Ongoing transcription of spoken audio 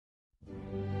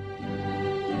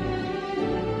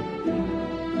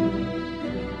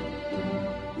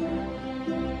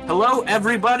Hello,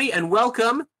 everybody, and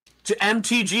welcome to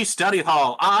MTG Study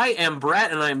Hall. I am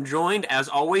Brett, and I am joined, as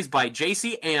always, by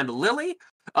JC and Lily.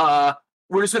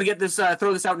 We're just going to get this,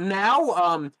 throw this out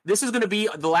now. This is going to be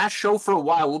the last show for a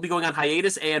while. We'll be going on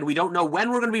hiatus, and we don't know when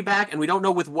we're going to be back, and we don't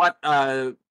know with what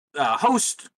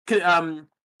host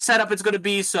setup it's going to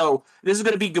be. So this is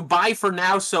going to be goodbye for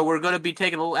now. So we're going to be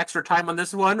taking a little extra time on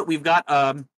this one. We've got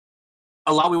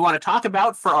a lot we want to talk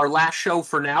about for our last show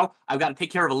for now. I've got to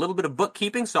take care of a little bit of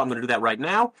bookkeeping, so I'm going to do that right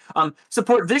now.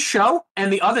 Support this show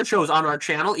and the other shows on our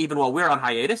channel, even while we're on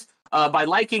hiatus, by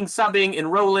liking, subbing,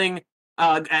 enrolling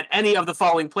at any of the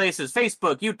following places: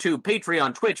 Facebook, YouTube,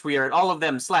 Patreon, Twitch. We are at all of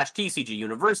them /TCG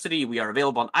University. We are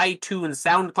available on iTunes,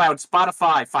 SoundCloud,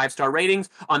 Spotify. 5-star ratings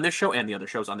on this show and the other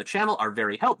shows on the channel are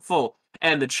very helpful.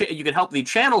 And you can help the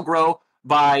channel grow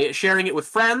by sharing it with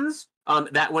friends.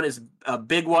 That one is a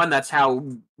big one. That's how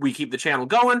we keep the channel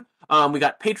going. We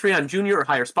got Patreon Junior or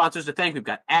higher sponsors to thank. We've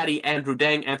got Addy, Andrew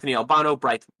Dang, Anthony Albano,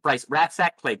 Bryce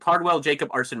Ratsack, Clay Cardwell, Jacob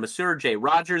Arson Masur, Jay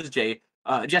Rogers, Jesse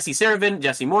Seravin,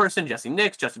 Jesse Morrison, Jesse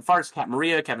Nix, Justin Farks, Kat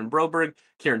Maria, Kevin Broberg,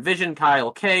 Kieran Vision,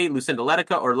 Kyle K, Lucinda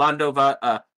Letica,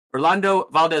 Orlando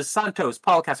Valdez Santos,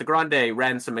 Paul Casagrande,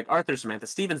 Ransom MacArthur, Samantha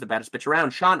Stevens, The Baddest Bitch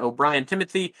Around, Sean O'Brien,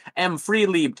 Timothy, M.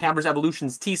 Freelieb, Tabbers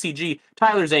Evolutions, TCG,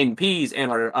 Tyler Zane Pease,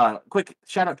 and our quick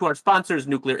shout out to our sponsors: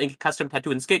 Nuclear Ink Custom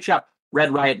Tattoo and Skate Shop,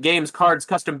 Red Riot Games, Cards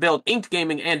Custom Build, Inked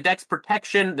Gaming, and Dex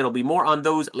Protection. There'll be more on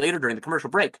those later during the commercial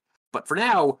break. But for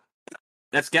now,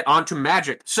 let's get on to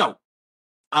Magic. So,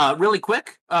 really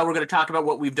quick, we're going to talk about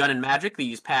what we've done in Magic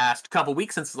these past couple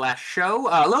weeks since the last show.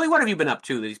 Lily, what have you been up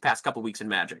to these past couple weeks in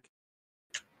Magic?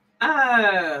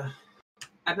 I've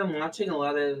been watching a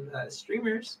lot of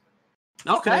streamers.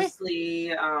 Okay. Mostly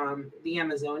the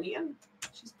Amazonian.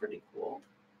 She's pretty cool.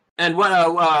 And what,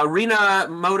 Arena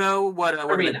Moto, what have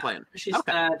you been playing? She's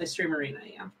the Stream Arena,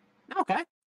 yeah. Okay.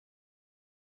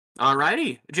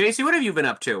 Alrighty. JC, what have you been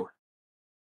up to?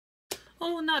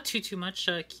 Oh, not too much.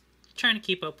 Trying to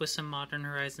keep up with some Modern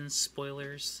Horizons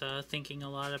spoilers, thinking a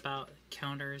lot about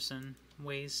counters and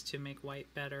ways to make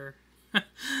white better.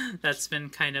 That's been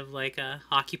kind of like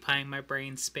occupying my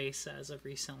brain space as of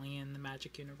recently in the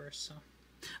Magic universe. So,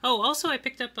 also I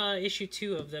picked up issue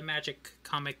 2 of the Magic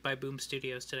comic by Boom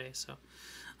Studios today. So,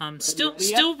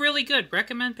 still really good.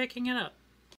 Recommend picking it up.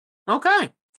 Okay.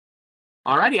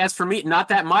 Alrighty, as for me, not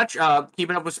that much.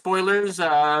 Keeping up with spoilers,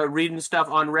 reading stuff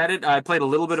on Reddit. I played a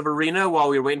little bit of Arena while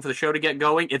we were waiting for the show to get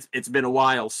going. It's been a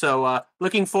while, so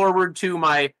looking forward to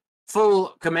my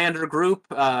full Commander group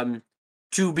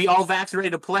to be all vaxxed ready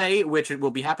to play, which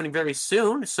will be happening very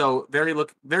soon. So very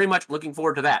much looking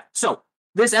forward to that. So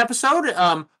this episode,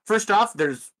 first off,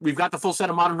 we've got the full set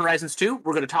of Modern Horizons 2.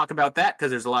 We're going to talk about that because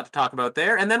there's a lot to talk about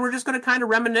there. And then we're just going to kind of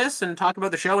reminisce and talk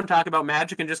about the show and talk about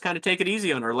Magic and just kind of take it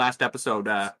easy on our last episode,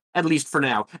 at least for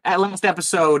now. At last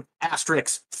episode,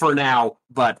 asterisk for now,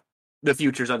 but the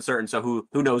future's uncertain, so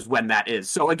who knows when that is.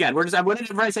 So again,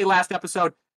 whenever I say last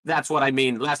episode, that's what I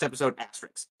mean. Last episode,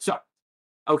 asterisk. So,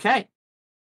 okay.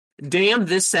 Damn,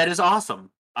 this set is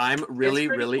awesome. I'm really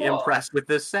cool. Impressed with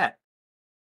this set.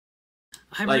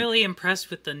 I'm really impressed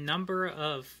with the number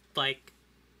of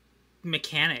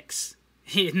mechanics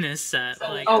in this set.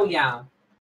 Oh yeah.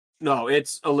 No,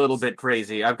 it's a little bit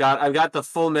crazy. I've got the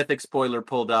full Mythic spoiler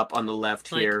pulled up on the left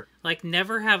here.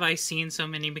 Never have I seen so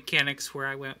many mechanics where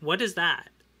I went, what is that?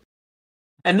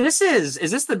 And is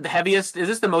this the heaviest? Is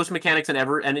this the most mechanics in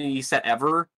any set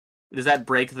ever? Does that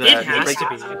break the? It has to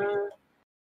be.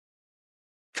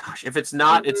 Gosh, if it's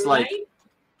not, it's like.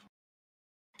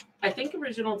 I think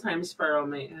Original Time Spiral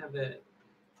might have it.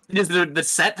 Is the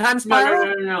set Time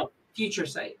Spiral? No. Future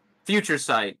Sight. Future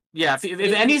Sight. Yeah. If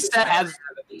any set has,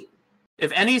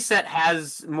 if any set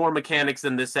has more mechanics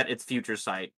than this set, it's Future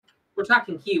Sight. We're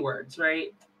talking keywords,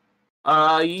 right?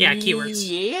 Yeah, keywords.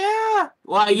 Yeah.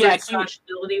 Well,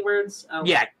 ability words. Oh.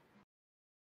 Yeah.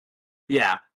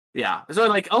 Yeah.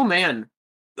 So oh man.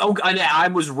 Oh, I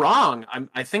was wrong.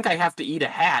 I think I have to eat a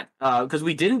hat because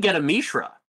we didn't get a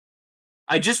Mishra.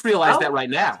 I just realized that right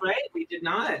now. That's right, we did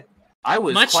not. I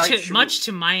was much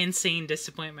to my insane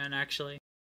disappointment, actually.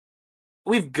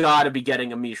 We've got to be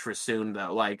getting a Mishra soon,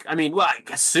 though. I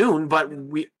guess soon, but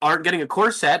we aren't getting a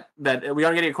core set. We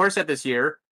aren't getting a core set this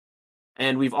year,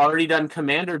 and we've already done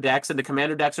Commander decks, and the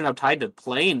Commander decks are now tied to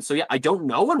Plains. So yeah, I don't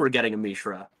know when we're getting a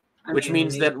Mishra, which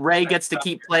means that Ray gets to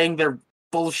keep playing their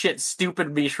bullshit,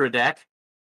 stupid Mishra deck.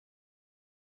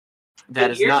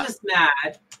 You're just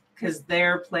mad because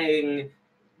they're playing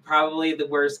probably the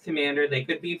worst commander they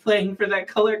could be playing for that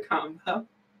color combo.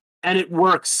 And it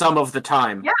works some of the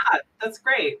time. Yeah, that's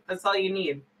great. That's all you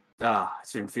need.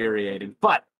 It's infuriating.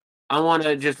 But I want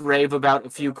to just rave about a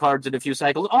few cards and a few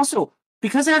cycles. Also,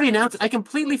 because I already announced, I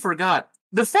completely forgot.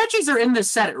 The fetches are in this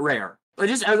set at rare.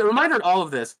 Just as a reminder to all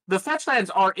of this, the fetch lands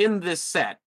are in this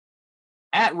set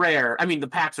at rare. I mean, the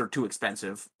packs are too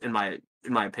expensive in my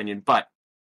opinion, but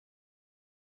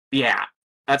yeah,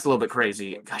 that's a little bit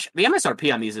crazy. Gosh, the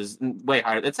MSRP on these is way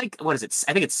higher. It's like, what is it?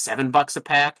 I think it's $7 a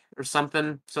pack or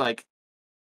something. So like,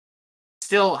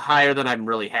 still higher than I'm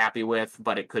really happy with,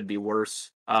 but it could be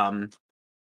worse.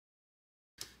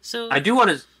 So I do want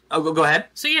to. Oh, go ahead.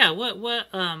 So yeah, what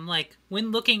like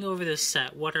when looking over this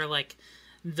set, what are like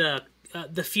the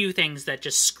few things that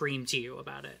just scream to you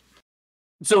about it?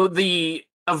 So the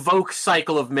evoke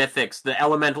cycle of mythics, the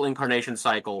elemental incarnation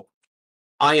cycle,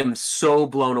 I am so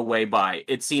blown away by.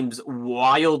 It seems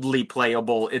wildly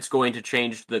playable. It's going to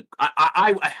change the.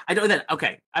 I know that.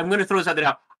 Okay, I'm going to throw this out there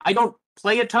now. I don't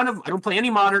play any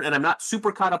modern, and I'm not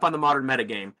super caught up on the modern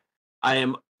metagame. I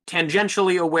am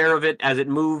tangentially aware of it as it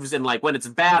moves, and like when it's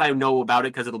bad, I know about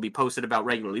it because it'll be posted about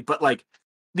regularly. But like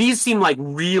these seem like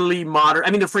really modern.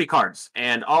 I mean, they're free cards,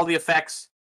 and all the effects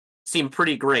seem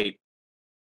pretty great.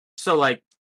 So like,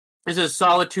 this is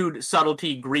solitude,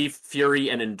 subtlety, grief, fury,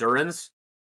 and endurance.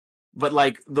 But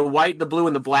like the white, the blue,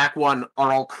 and the black one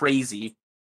are all crazy.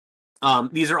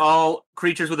 These are all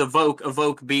creatures with evoke.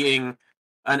 Evoke being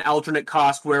an alternate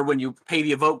cost where when you pay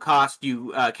the evoke cost,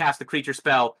 you cast the creature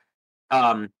spell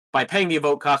by paying the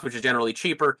evoke cost, which is generally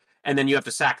cheaper, and then you have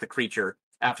to sack the creature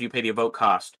after you pay the evoke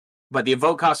cost. But the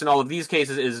evoke cost in all of these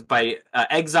cases is by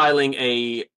exiling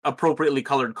a appropriately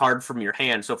colored card from your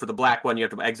hand. So for the black one, you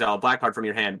have to exile a black card from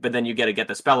your hand, but then you get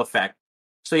the spell effect.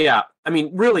 So yeah, I mean,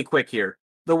 really quick here.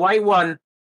 The white one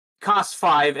costs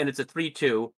 5, and it's a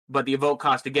 3/2, but the evoke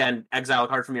cost, again, exile a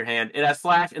card from your hand. It has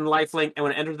flash and lifelink, and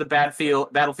when it enters the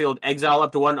battlefield, exile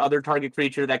up to one other target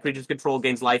creature. That creature's control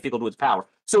gains life equal to its power.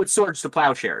 So it's Swords to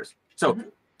Plowshares. So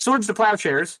Swords to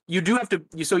Plowshares, you do have to.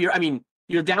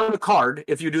 You're down a card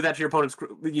if you do that to your opponent's.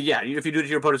 Yeah, if you do it to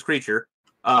your opponent's creature.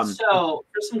 So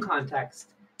for some context,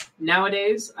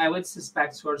 nowadays I would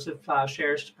suspect Swords of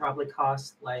Plowshares to probably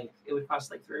cost like 3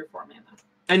 or 4 mana.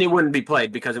 And it wouldn't be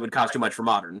played because it would cost too much for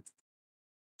modern.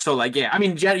 So, like, yeah. I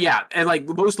mean, yeah. And, like,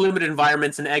 most limited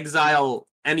environments in exile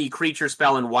any creature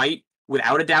spell in white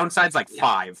without a downside is, like,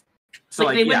 5. So,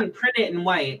 they wouldn't print it in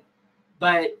white,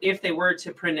 but if they were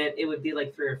to print it, it would be,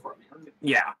 like, 3 or 4 mana.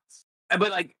 Yeah.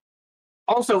 But, like,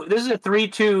 also, this is a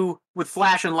 3/2 with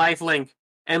flash and lifelink.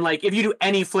 And, like, if you do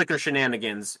any flicker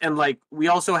shenanigans, and, like, we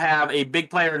also have a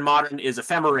big player in modern is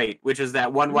Ephemerate, which is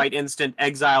that 1 white instant,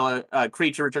 exile a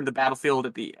creature, return to the battlefield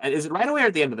at the... Is it right away or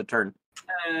at the end of the turn?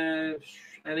 I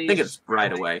think it's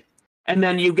right away. And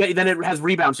then it has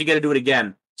rebound, so you get to do it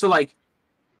again. So, like,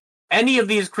 any of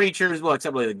these creatures, well,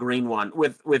 except really the green one,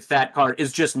 with that card,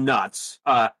 is just nuts.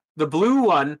 The blue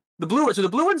one's a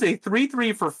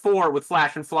 3/3 for 4 with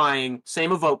flash and flying,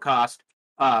 same evoke cost,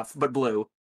 but blue.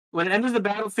 When it enters the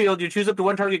battlefield, you choose up to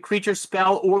one target creature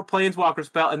spell or planeswalker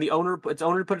spell, and its owner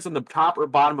puts it on the top or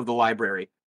bottom of the library.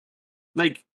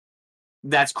 Like,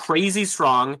 that's crazy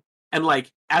strong. And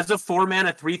like, as a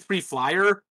 4-mana 3/3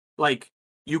 flyer, like,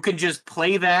 you can just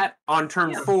play that on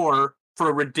turn 4 for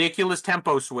a ridiculous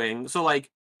tempo swing. So like,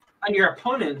 on your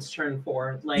opponent's turn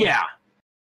 4, like, yeah,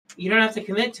 you don't have to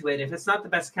commit to it. If it's not the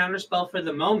best counterspell for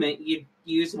the moment, you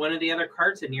use one of the other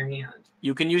cards in your hand.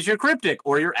 You can use your Cryptic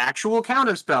or your actual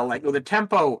counterspell. Like, the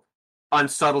tempo on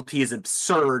Subtlety is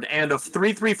absurd, and a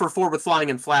 3/3 for 4 with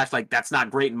flying and flash, like, that's not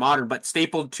great in modern, but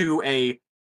stapled to a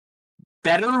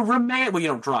better remand. Well, you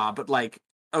don't draw, but like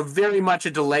a very much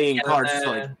a delaying card.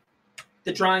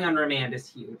 The drawing on remand is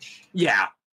huge. Yeah,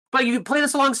 but you play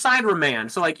this alongside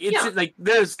remand, so like it's like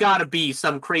there's got to be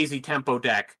some crazy tempo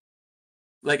deck.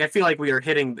 Like, I feel like we are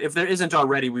hitting. If there isn't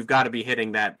already, we've got to be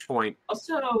hitting that point.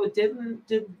 Also,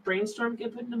 did Brainstorm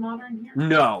get put into modern here?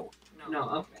 No.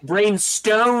 Okay.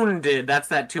 Brainstone did. That's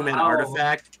that 2-mana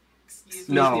artifact. Excuse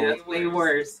me, that's way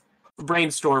worse.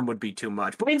 Brainstorm would be too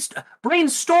much.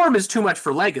 Brainstorm is too much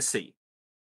for Legacy.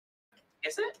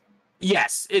 Is it?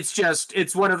 Yes,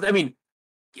 it's one of. I mean,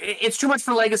 it's too much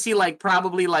for Legacy. Like,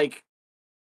 probably like.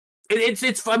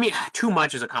 It's. I mean, too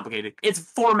much is a complicated. It's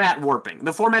format warping.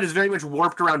 The format is very much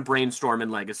warped around Brainstorm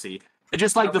and Legacy.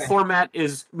 Just like the format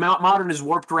is modern is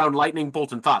warped around Lightning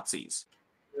Bolt and Thoughtseize.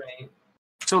 Right.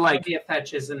 So like the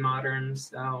fetches in modern.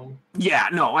 So yeah,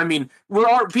 no, I mean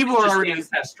people are already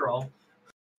ancestral.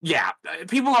 Yeah,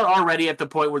 people are already at the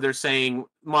point where they're saying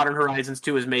Modern Horizons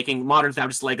 2 is making Modern's now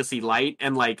just Legacy Light,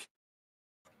 and like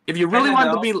if you really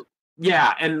want to be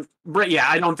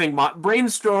I don't think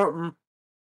Brainstorm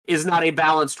is not a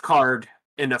balanced card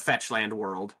in a fetch land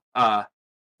world.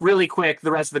 Really quick,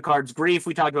 the rest of the cards. Grief,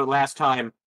 we talked about last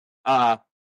time.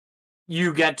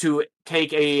 you get to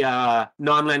take a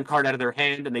non-land card out of their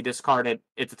hand, and they discard it.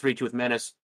 It's a 3/2 with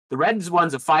menace. The red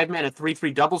one's a 5-mana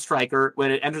 3/3 double striker. When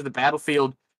it enters the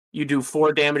battlefield, you do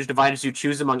 4 damage divided as you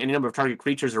choose among any number of target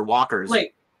creatures or walkers.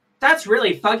 Like, that's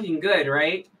really fucking good,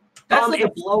 right? That's like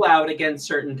a blowout against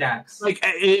certain decks. Like,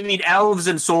 I mean, elves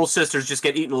and soul sisters just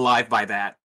get eaten alive by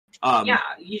that. Yeah,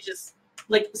 you just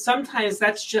like sometimes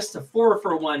that's just a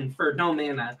 4-for-1 for no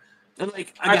mana. And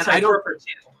like again, I don't. 4-for-2.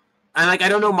 And like I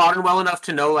don't know Modern well enough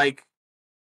to know like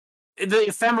the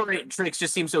ephemerate tricks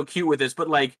just seem so cute with this, but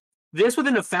like this with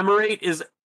an ephemerate is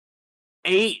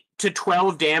 8 to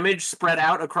 12 damage spread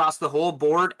out across the whole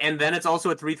board, and then it's also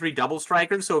a 3/3 double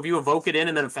striker. So if you evoke it in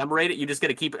and then ephemerate it, you just get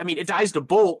to keep. I mean, it dies to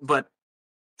bolt, but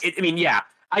yeah.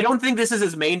 I don't think this is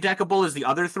as main deckable as the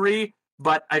other 3,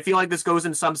 but I feel like this goes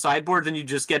in some sideboards, and you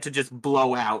just get to just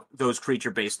blow out those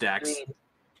creature-based decks. I mean,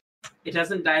 it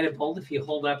doesn't die to bolt if you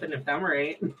hold up an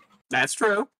ephemerate. That's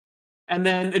true. And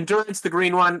then Endurance, the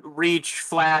green one, reach,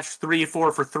 flash,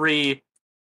 3/4 for 3.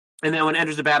 And then when it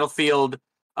enters the battlefield,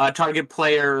 target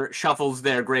player shuffles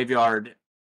their graveyard.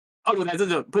 Oh, no,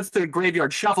 that puts their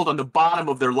graveyard shuffled on the bottom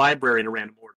of their library in a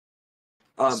random order.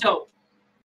 So,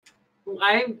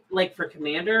 I like for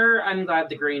Commander, I'm glad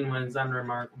the green one's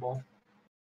unremarkable.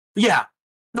 Yeah.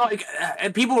 No, like,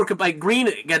 and people were like, green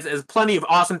has plenty of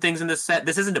awesome things in this set.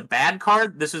 This isn't a bad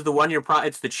card. This is the one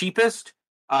it's the cheapest.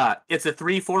 It's a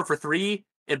 3/4 for 3.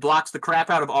 It blocks the crap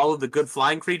out of all of the good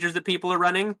flying creatures that people are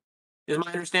running, is my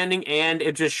understanding, and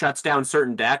it just shuts down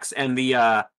certain decks. And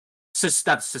the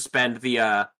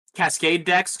Cascade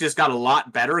decks just got a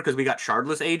lot better because we got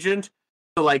Shardless Agent.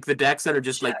 So like the decks that are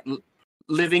just like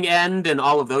Living End and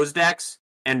all of those decks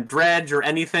and Dredge or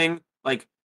anything, like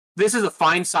this is a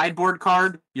fine sideboard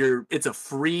card. It's a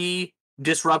free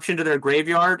disruption to their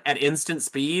graveyard at instant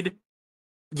speed.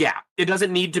 Yeah, it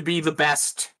doesn't need to be the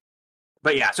best.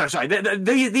 But yeah, sorry.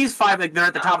 These 5, like they're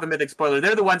at the top of the Mythic spoiler.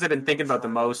 They're the ones I've been thinking about the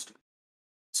most.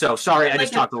 So sorry, I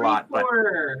just talked a lot. But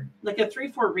like a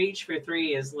 3/4 reach for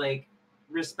 3 is like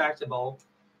respectable.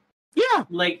 Yeah,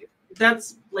 like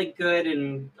that's like good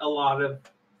in a lot of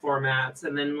formats,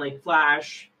 and then like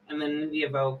flash, and then the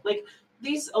evoke. Like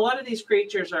a lot of these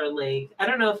creatures are like, I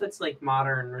don't know if it's like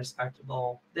modern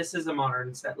respectable. This is a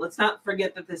modern set. Let's not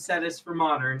forget that this set is for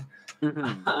modern.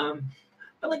 Mm-hmm.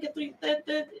 But like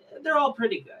they're all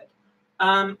pretty good.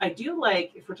 I do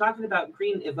like, if we're talking about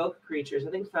green evoke creatures,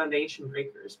 I think Foundation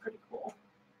Breaker is pretty cool.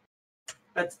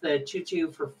 That's the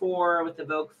 2/2 for 4 with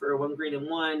evoke for 1 green and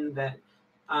 1 that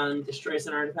destroys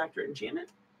an artifact or enchantment.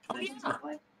 Oh, yeah.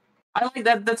 I like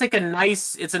that. That's like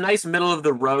it's a nice middle of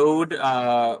the road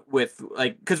with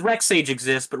like, because Rex Sage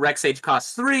exists, but Rex Sage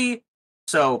costs 3,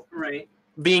 so right.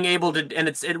 Being able to, and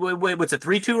what's a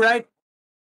 3/2, right?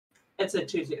 It's a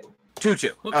 2/2.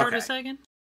 2/2. What card is that again?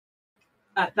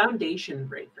 A Foundation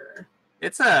Breaker.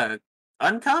 It's a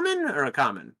uncommon or a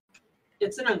common?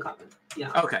 It's an uncommon.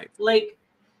 Yeah. Okay. Like,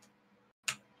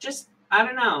 just I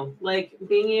don't know. Like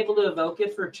being able to evoke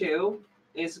it for 2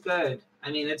 is good. I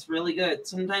mean, it's really good.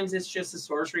 Sometimes it's just a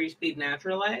sorcery speed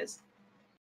naturalized.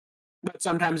 But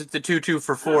sometimes it's a 2/2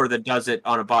 for 4 that does it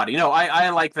on a body. No, I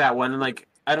like that one. And like,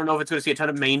 I don't know if it's going to see a ton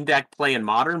of main deck play in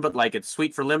Modern, but like, it's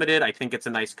sweet for Limited. I think it's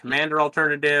a nice Commander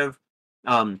alternative.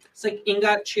 It's like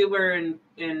Ingot Chewer and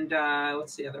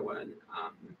what's the other one?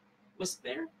 Wisp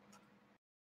Bear.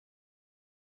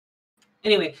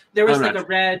 Anyway, there's a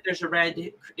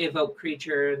red evoke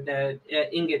creature that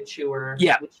Ingot Chewer,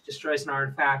 which destroys an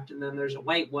artifact, and then there's a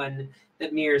white one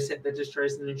that mirrors it that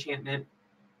destroys an enchantment.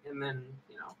 And then,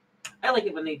 I like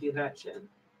it when they do that shit.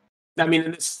 I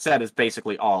mean, this set is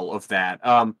basically all of that.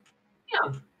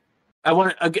 Yeah. I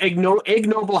want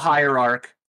Ignoble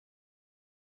Hierarch.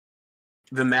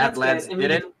 The Mad Lads did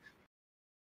it.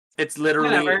 It's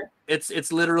literally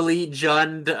it's literally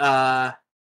Jund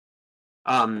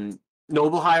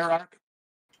Noble Hierarch.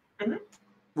 Mm-hmm.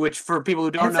 Which for people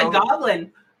who don't know, it's a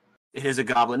goblin. It is a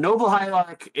goblin. Noble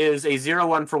Hierarch is a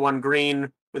 0/1 for 1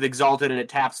 green with Exalted, and it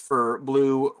taps for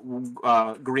blue,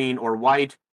 green, or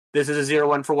white. This is a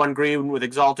 0/1 for 1 green with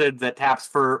Exalted that taps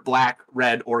for black,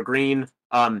 red, or green.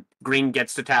 Green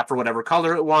gets to tap for whatever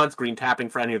color it wants. Green tapping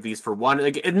for any of these for 1.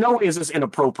 Like, in no way is this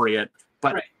inappropriate,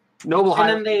 but right. Noble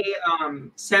Hierarch. And then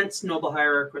they, since Noble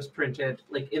Hierarch was printed,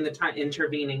 like in the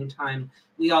intervening time,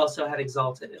 we also had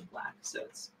Exalted in black. So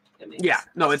it makes sense.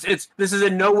 No, this is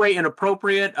in no way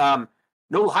inappropriate.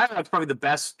 Noble Hierarch is probably the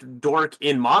best dork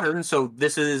in Modern, so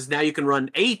this is, now you can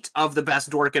run 8 of the best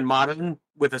dork in Modern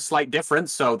with a slight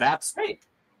difference, so that's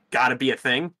gotta be a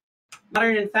thing.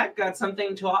 Modern, in fact, got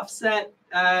something to offset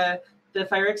the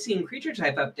Phyrexian creature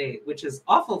type update, which is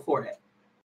awful for it.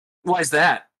 Why is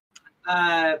that?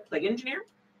 Plague Engineer.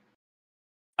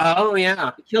 Oh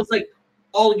yeah, It kills like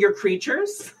all your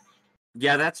creatures.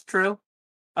 yeah, that's true.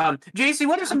 JC,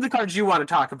 what are some of the cards you want to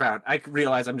talk about? I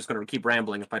realize I'm just going to keep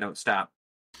rambling if I don't stop.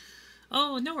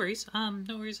 Oh, no worries.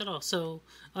 No worries at all. So,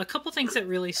 a couple things that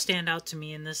really stand out to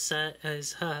me in this set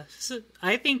is,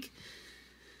 I think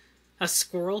a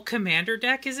squirrel commander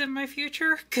deck is in my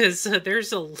future because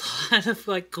there's a lot of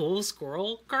like cool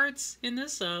squirrel cards in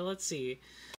this. Let's see.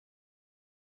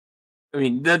 I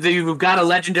mean, you've got a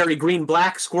legendary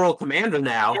green-black squirrel commander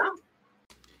now. Yeah.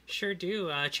 Sure do.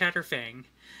 Chatterfang.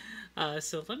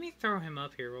 So let me throw him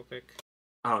up here real quick.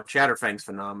 Oh, Chatterfang's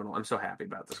phenomenal. I'm so happy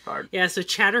about this card. Yeah, so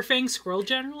Chatterfang Squirrel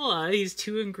General. He's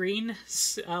 2 in green,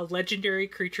 legendary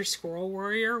creature squirrel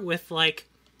warrior with like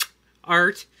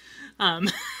art.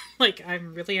 Like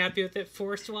I'm really happy with it.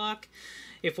 Forest Walk.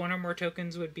 If one or more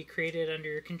tokens would be created under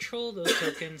your control, those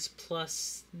tokens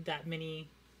plus that many.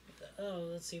 Oh,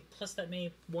 let's see. Plus that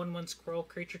many 1/1 squirrel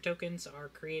creature tokens are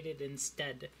created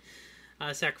instead.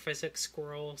 Sacrifice 6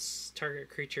 squirrels. Target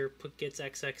creature gets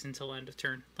XX until end of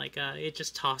turn. Like it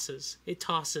just tosses. It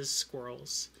tosses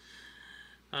squirrels.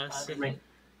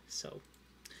 So,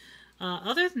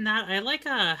 other than that, I like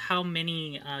how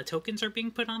many tokens are being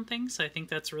put on things. I think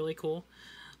that's really cool.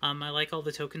 I like all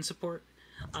the token support.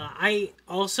 I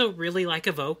also really like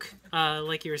Evoke.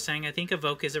 Like you were saying, I think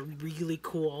Evoke is a really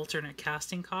cool alternate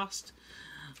casting cost.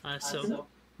 So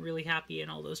really happy in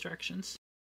all those directions.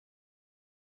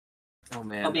 Oh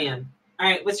man. Oh man. All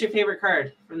right, what's your favorite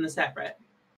card from the set, Brett?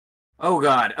 Oh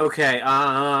god. Okay.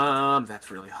 That's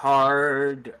really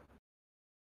hard.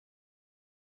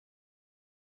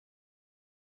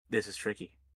 This is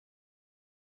tricky.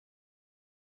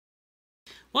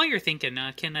 While you're thinking,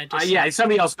 can I just... yeah,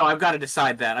 somebody else go. I've got to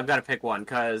decide that. I've got to pick one,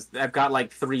 because I've got,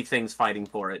 like, 3 things fighting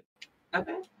for it.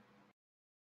 Okay.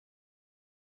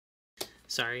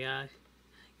 Sorry, I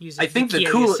think the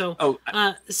cool... So,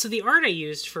 so the art I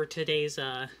used for today's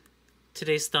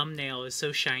thumbnail is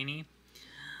so shiny.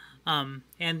 And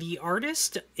the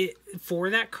artist for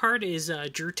that card is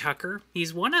Drew Tucker.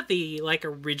 He's one of the, like,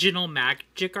 original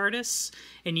Magic artists,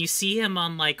 and you see him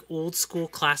on, like, old school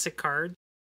classic cards.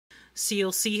 So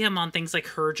you'll see him on things like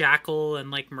Her Jackal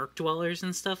and like Merc Dwellers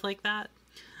and stuff like that.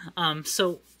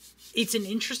 So it's an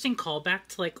interesting callback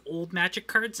to like old Magic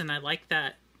cards, and I like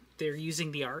that they're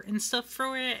using the art and stuff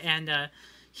for it. And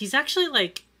he's actually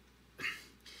like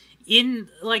in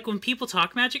like when people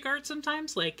talk Magic art,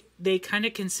 sometimes like they kind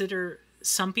of consider.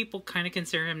 Some people kind of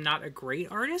consider him not a great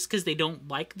artist because they don't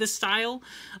like the style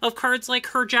of cards like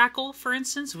Her Jackal, for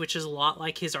instance, which is a lot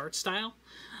like his art style.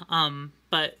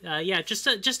 But yeah, just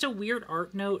a weird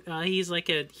art note. He's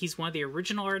one of the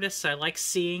original artists. I like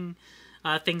seeing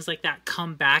things like that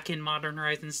come back in Modern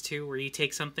Horizons 2, where you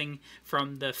take something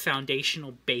from the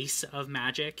foundational base of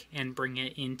Magic and bring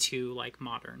it into like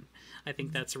Modern. I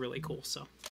think that's really cool. So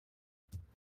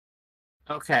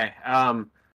okay.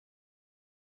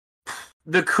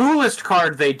 The coolest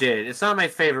card they did, it's not my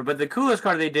favorite, but the coolest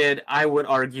card they did, I would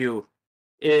argue,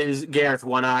 is Garth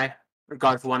One-Eye, or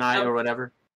Garth One-Eye, or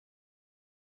whatever.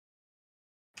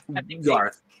 I think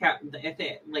Garth. I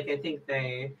think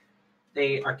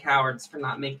they are cowards for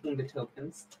not making the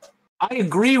tokens. I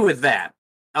agree with that.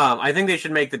 I think they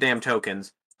should make the damn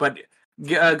tokens. But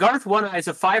Garth One-Eye is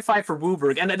a 5/5 for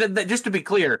Wooburg, and just to be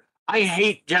clear, I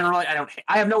hate generally.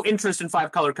 I have no interest in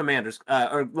 5-color commanders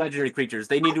or legendary creatures.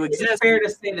 They need to exist. It's fair to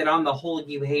say that on the whole,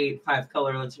 you hate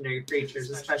 5-color legendary creatures,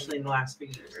 especially in the last few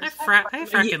years. I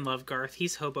fracking love Garth.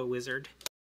 He's Hobo Wizard.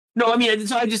 No, I mean,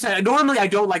 so I just said, normally I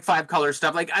don't like 5-color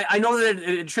stuff. Like, I know that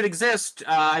it should exist.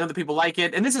 I know that people like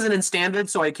it. And this isn't in standard,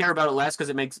 so I care about it less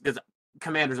because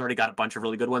Commander's already got a bunch of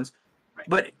really good ones. Right.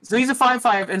 But, so he's a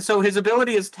 5/5, and so his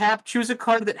ability is tap, choose a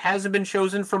card that hasn't been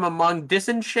chosen from among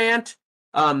Disenchant,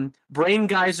 Brain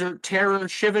Geyser, Terror,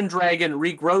 Shivan Dragon,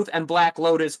 Regrowth, and Black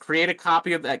Lotus. Create a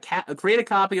copy of that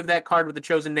card with the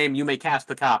chosen name. You may cast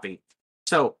the copy.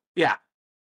 So, yeah.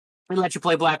 We let you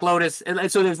play Black Lotus. And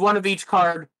so there's one of each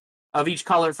card of each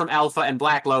color from Alpha and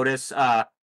Black Lotus. The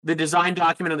design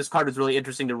document on this card was really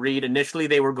interesting to read. Initially,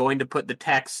 they were going to put the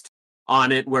text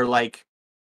on it where, like,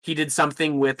 he did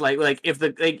something with, like if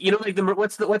the, like, you know, like,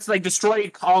 what's like,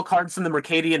 destroy all cards from the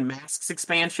Mercadian Masks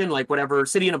expansion, like, whatever,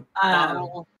 City in a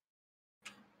Bottle.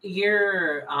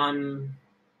 You're,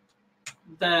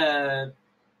 the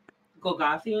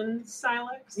Golgothian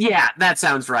Silex? Yeah, that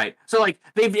sounds right. So, like,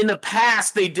 they've in the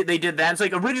past they did that. It's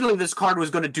like originally this card was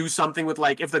going to do something with,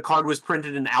 like, if the card was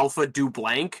printed in Alpha, do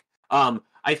blank.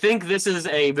 I think this is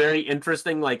a very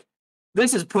interesting, like,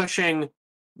 this is pushing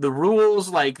the rules,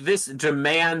 like, this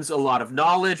demands a lot of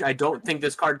knowledge. I don't think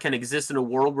this card can exist in a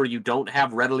world where you don't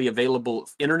have readily available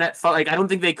internet. Like, I don't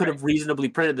think they could have reasonably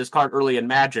printed this card early in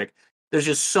Magic. There's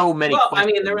just so many. Well, I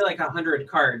mean, there were like 100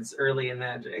 cards early in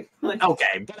Magic.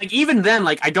 Okay, but like even then,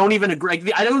 like I don't even agree.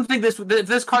 Like, I don't think if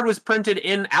this card was printed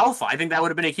in Alpha, I think that would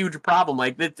have been a huge problem.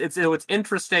 Like it's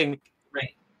interesting,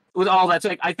 right? With all that, so,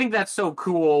 like, I think that's so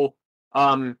cool.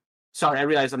 Sorry, I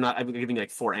realize I'm giving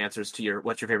like 4 answers to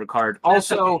what's your favorite card.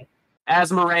 That's Also, okay.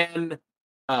 Azmoran.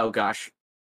 Oh gosh,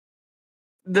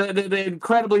 the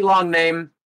incredibly long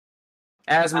name,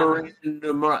 Azmoran.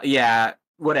 Yeah,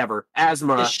 whatever.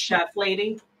 Asmara. The chef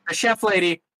lady. A chef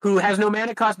lady who has no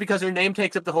mana cost because her name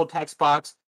takes up the whole text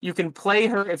box. You can play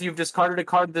her if you've discarded a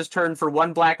card this turn for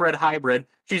 1 black-red hybrid.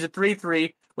 She's a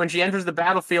 3/3. When she enters the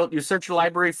battlefield, you search your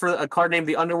library for a card named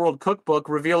the Underworld Cookbook,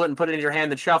 reveal it, and put it in your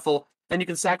hand and shuffle. Then you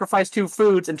can sacrifice 2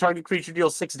 foods, and target creature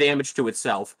deals 6 damage to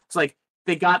itself. It's like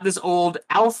they got this old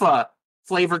alpha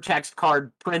flavor text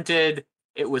card printed.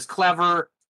 It was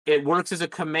clever. It works as a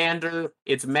commander.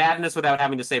 It's madness without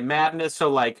having to say madness. So,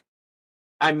 like,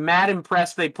 I'm mad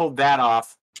impressed they pulled that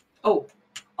off. Oh,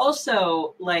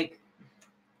 also, like,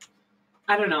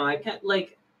 I don't know. I can't,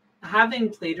 like, having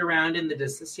played around in the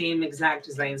same exact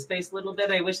design space a little bit,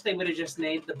 I wish they would have just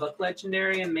made the book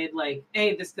legendary and made, like,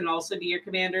 hey, this can also be your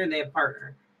commander, and they have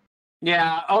partner.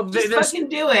 Yeah. Just fucking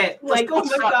do it. Like, oh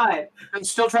my god. I'm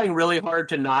still trying really hard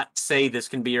to not say this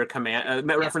can be your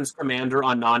reference commander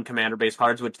on non-commander based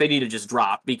cards, which they need to just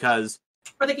drop because.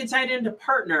 Or they can tie it into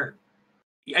partner.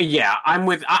 Yeah,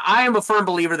 I am a firm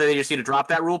believer that they just need to drop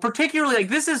that rule. Particularly, like,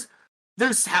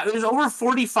 there's over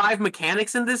 45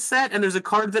 mechanics in this set, and there's a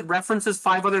card that references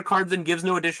 5 other cards and gives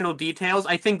no additional details.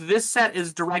 I think this set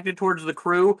is directed towards the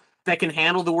crew that can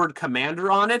handle the word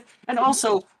commander on it, and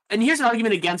also. And here's an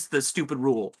argument against the stupid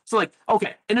rule. So, like,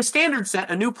 okay, in a standard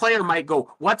set, a new player might go,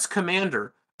 what's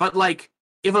commander? But, like,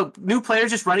 if a new player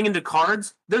is just running into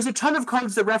cards, there's a ton of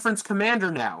cards that reference commander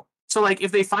now. So, like,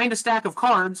 if they find a stack of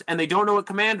cards and they don't know what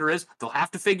commander is, they'll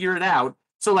have to figure it out.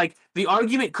 So, like, the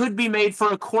argument could be made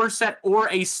for a core set or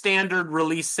a standard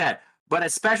release set. But a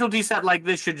specialty set like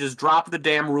this should just drop the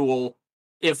damn rule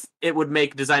if it would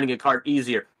make designing a card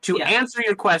easier. To answer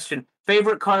your question,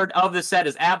 favorite card of the set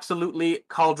is absolutely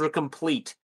Kaldra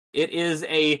Complete. It is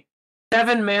a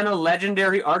 7-mana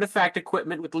legendary artifact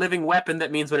equipment with living weapon.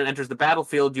 That means when it enters the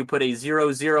battlefield, you put a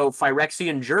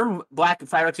 0/0 black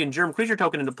Phyrexian Germ creature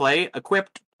token into play,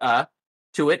 equipped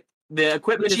to it. The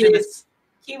equipment is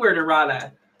keyword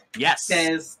errata. Yes.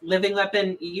 Says living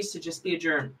weapon, it used to just be a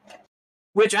germ.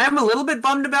 Which I'm a little bit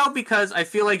bummed about because I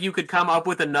feel like you could come up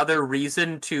with another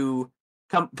reason to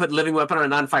put living weapon on a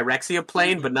non-Phyrexia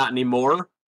plane, but not anymore.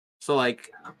 So,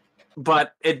 like,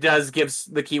 but it does give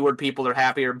the keyword people are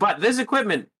happier. But this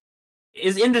equipment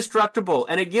is indestructible,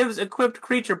 and it gives equipped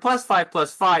creature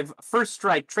 +5/+5, first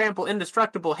strike, trample,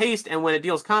 indestructible, haste, and when it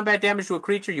deals combat damage to a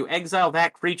creature, you exile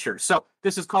that creature. So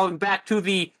this is calling back to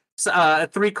the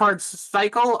 3-card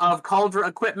cycle of Kaldra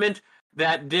equipment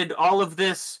that did all of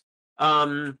this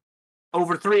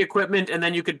over 3 equipment, and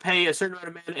then you could pay a certain amount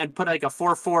of mana and put like a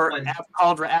 4/4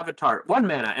 Kaldra avatar, 1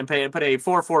 mana, and put a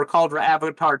 4/4 Kaldra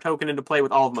avatar token into play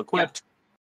with all of them equipped.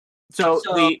 Yeah. So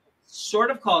the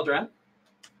Sword of Kaldra.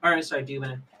 Alright, sorry, do you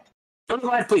want to? Go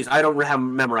ahead, please. I don't have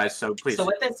them memorized, so please. So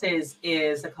what this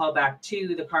is a callback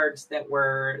to the cards that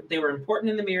were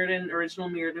important in the original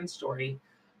Mirrodin story,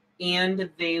 and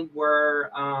they were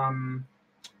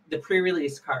the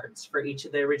pre-release cards for each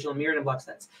of the original Mirrodin block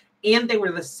sets. And they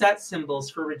were the set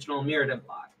symbols for original Mirrodin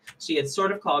block. So you had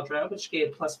Sword of Kaldra, which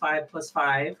gave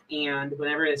 +5/+5, and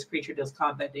whenever this creature deals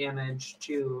combat damage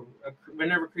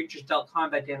whenever creatures dealt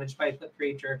combat damage by a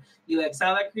creature, you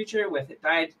exile that creature. If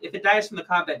it dies from the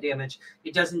combat damage,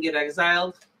 it doesn't get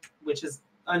exiled, which is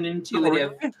unintuitive. Oh,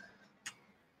 really?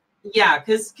 Yeah,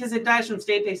 because it dies from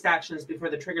state-based actions before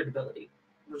the triggered ability.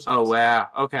 Oh wow!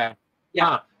 Okay.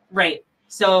 Yeah. Right.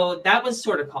 So that was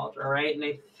Sword of Kaldra, right? And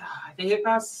I think it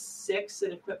costs 6.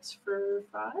 It equips for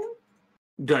 5.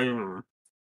 Damn.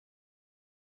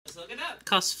 Let's look it up.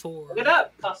 Costs 4. Look it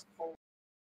up. Costs 4.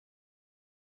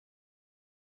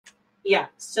 Yeah.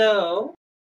 So.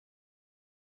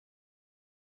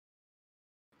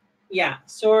 Yeah.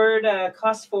 Sword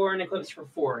costs 4 and equips for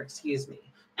 4. Excuse me.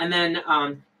 And then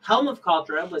Helm of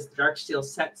Kaldra was the Darksteel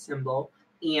set symbol,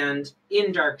 and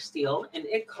in Darksteel, and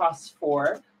it costs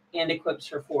 4. And equips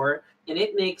for 4, and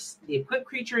it makes the equipped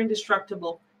creature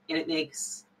indestructible, and it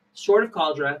makes Sword of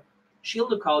Kaldra,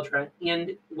 Shield of Kaldra,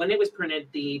 and when it was printed,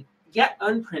 the yet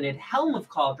unprinted Helm of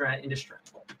Kaldra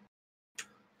indestructible.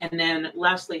 And then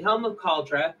lastly, Helm of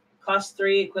Kaldra costs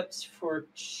 3, equips for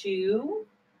 2,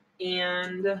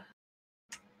 and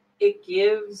it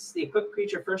gives the equipped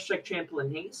creature first strike, trample,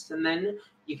 and haste, and then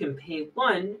you can pay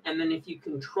 1, and then if you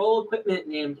control equipment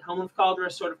named Helm of Caldra,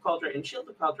 Sword of Caldra, and Shield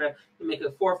of Caldra, you make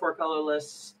a 4/4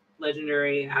 colorless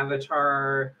legendary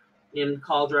avatar named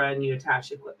Caldra, and you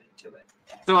attach equipment to it.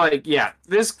 So, like, yeah,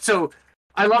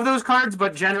 I love those cards,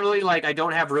 but generally, like, I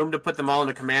don't have room to put them all in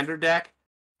a commander deck.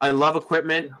 I love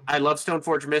equipment. I love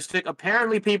Stoneforge Mystic.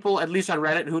 Apparently, people, at least on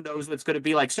Reddit, who knows what's going to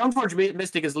be like, Stoneforge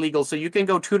Mystic is legal, so you can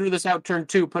go tutor this out turn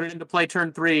 2, put it into play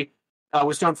turn 3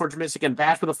 with Stoneforge Mystic, and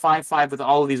bash with a 5/5 with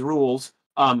all of these rules.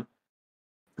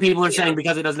 People are saying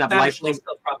because it doesn't have lifelink.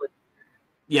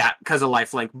 Yeah, because of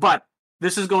lifelink. But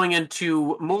this is going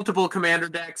into multiple commander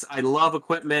decks. I love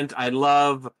equipment. I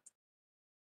love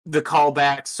the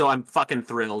callbacks, so I'm fucking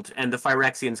thrilled. And the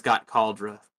Phyrexians got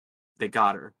Caldra. They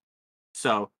got her.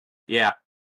 So, yeah.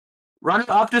 Run it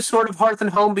up to Sword of Hearth and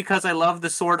Home because I love the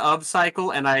Sword of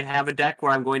cycle, and I have a deck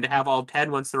where I'm going to have all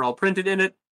 10 once they're all printed in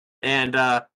it. And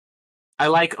I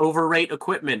like overrate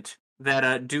equipment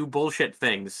that do bullshit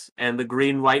things. And the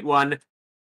green-white one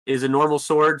is a normal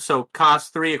sword, so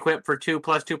cost 3, equip for 2,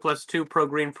 +2/+2,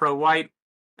 pro-green, pro-white.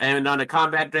 And on a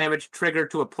combat damage trigger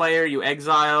to a player, you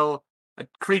exile a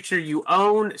creature you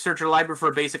own, search your library for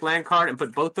a basic land card, and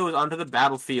put both those onto the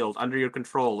battlefield under your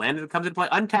control. Land comes into play,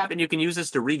 untap, and you can use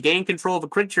this to regain control of a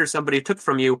creature somebody took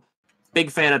from you. Big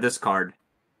fan of this card.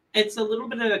 It's a little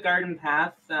bit of a Garden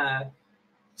Path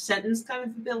sentence kind of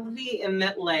ability in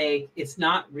that, like, it's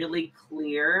not really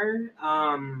clear.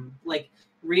 Like,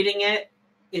 reading it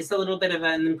is a little bit of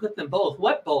and then put them both.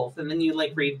 What both? And then you,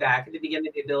 like, read back at the beginning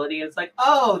of the ability, and it's like,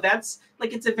 oh, that's,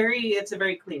 like, it's a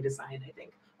very clean design, I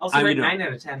think. Also, we're 9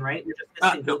 out of 10, right? We're just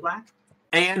missing blue black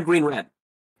and green red.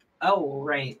 Oh,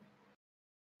 right.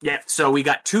 Yeah, so we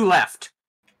got 2 left,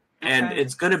 and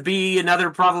it's going to be another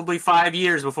probably 5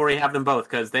 years before we have them both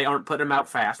because they aren't putting them out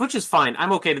fast, which is fine.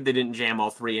 I'm okay that they didn't jam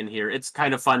all 3 in here. It's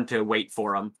kind of fun to wait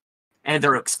for them, and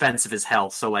they're expensive as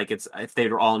hell. So, like, it's if they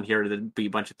were all in here, there'd be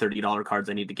a bunch of $30 cards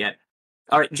I need to get.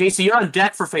 All right, JC, you're on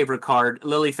deck for favorite card.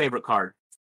 Lily, favorite card.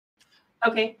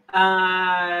 Okay,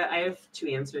 I have 2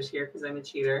 answers here because I'm a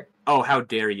cheater. Oh, how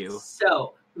dare you.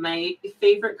 So, my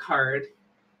favorite card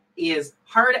is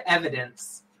Hard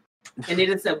Evidence, and it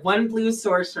is a 1 blue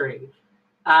sorcery.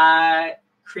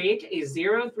 Create a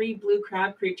 0/3 blue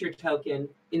crab creature token,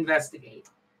 investigate.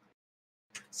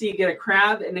 So you get a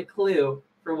crab and a clue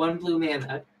for 1 blue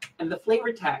mana, and the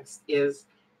flavor text is,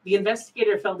 the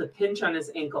investigator felt a pinch on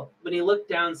his ankle. When he looked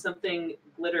down, something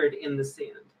glittered in the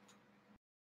sand.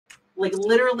 Like,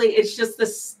 literally, it's just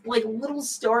this, like, little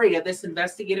story of this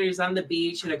investigator who's on the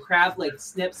beach and a crab, like,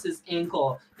 snips his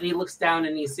ankle and he looks down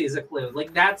and he sees a clue.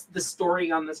 Like, that's the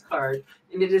story on this card.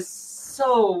 And it is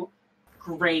so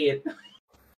great.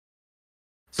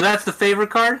 So that's the favorite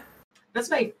card?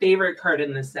 That's my favorite card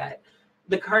in the set.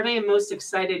 The card I am most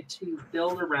excited to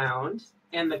build around,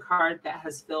 and the card that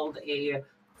has filled a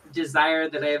desire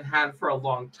that I have had for a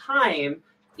long time,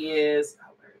 is...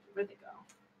 where'd they go?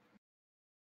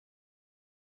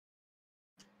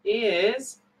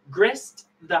 Is Grist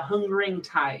the Hungering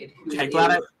Tide. Okay,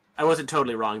 glad I wasn't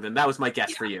totally wrong then. That was my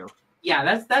guess for you.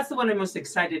 Yeah, that's the one I'm most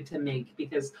excited to make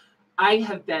because I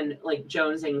have been, like,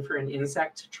 jonesing for an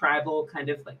insect tribal kind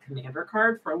of, like, commander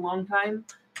card for a long time.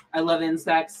 I love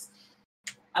insects.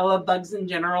 I love bugs in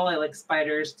general. I like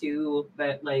spiders too,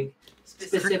 but, like,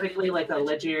 specifically, like, a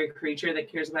legendary creature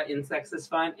that cares about insects is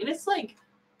fun. And it's like,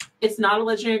 it's not a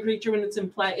legendary creature when it's in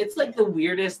play. It's, like, the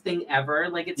weirdest thing ever.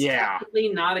 Like, it's technically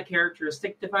not a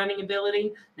characteristic defining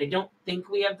ability. I don't think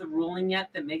we have the ruling yet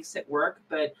that makes it work,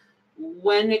 but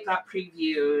when it got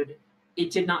previewed, it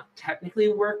did not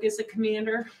technically work as a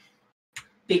commander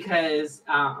because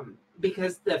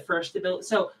the first ability...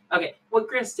 So, okay, what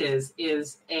Grist is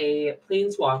a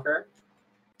planeswalker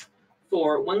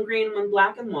for 1 green, 1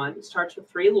 black, and 1. It starts with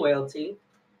 3 loyalty.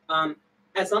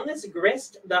 As long as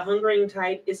Grist, the Hungering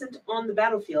Tide, isn't on the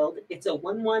battlefield, it's a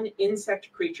 1/1 insect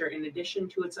creature in addition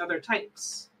to its other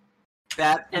types.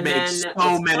 That makes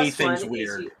so many things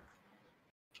weird.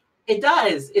 It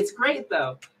does. It's great,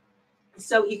 though.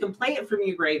 So you can play it from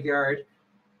your graveyard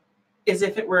as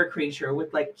if it were a creature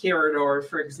with, like, Kirador,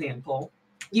 for example.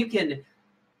 You can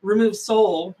remove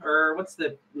Soul, or what's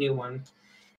the new one?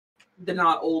 The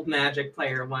not old Magic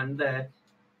player one, the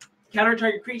counter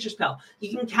target creature spell.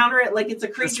 You can counter it like it's a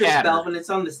creature spell when it's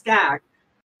on the stack.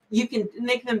 You can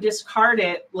make them discard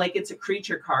it like it's a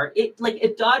creature card.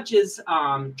 It dodges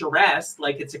duress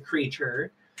like it's a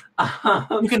creature.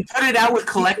 You can put it out with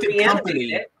Collected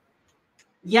Company.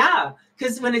 Yeah,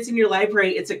 because when it's in your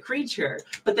library, it's a creature.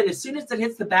 But then as soon as it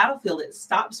hits the battlefield, it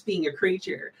stops being a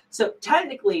creature. So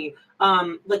technically,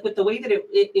 like with the way that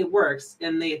it works,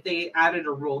 and they added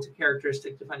a rule to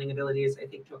characteristic defining abilities, I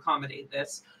think, to accommodate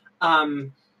this.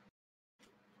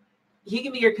 He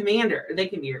can be your commander. They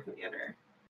can be your commander.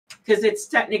 Because it's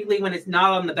technically, when it's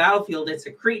not on the battlefield, it's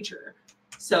a creature.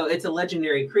 So it's a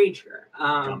legendary creature.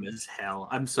 Dumb as hell.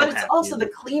 I'm so But it's happy. also the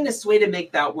cleanest way to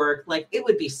make that work. Like, it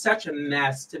would be such a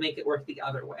mess to make it work the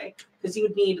other way. Because you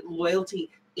would need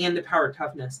loyalty and the power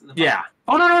toughness. In the Yeah.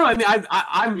 Oh, no. I mean,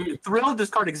 I'm thrilled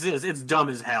this card exists. It's dumb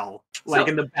as hell. Like,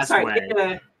 in the best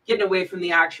way. Getting away from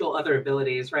the actual other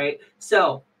abilities, right?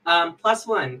 So,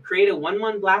 +1, create a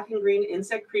 1/1 black and green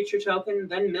insect creature token,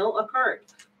 then mill a card.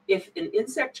 If an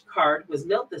insect card was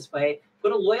milled this way,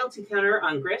 put a loyalty counter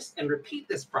on Grist and repeat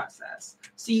this process.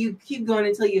 So you keep going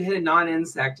until you hit a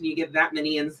non-insect and you get that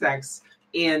many insects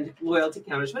and loyalty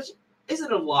counters, which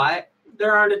isn't a lot.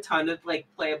 There aren't a ton of like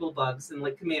playable bugs in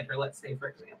like Commander, let's say, for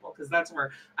example, because that's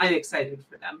where I'm excited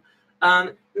for them.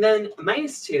 Then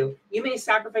 -2, you may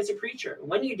sacrifice a creature.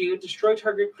 When you do, destroy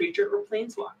target creature or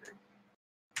planeswalker.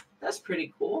 That's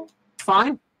pretty cool.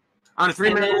 Fine. On a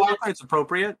 3-mana walker, it's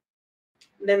appropriate.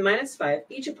 Then -5,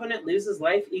 each opponent loses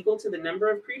life equal to the number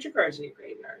of creature cards in your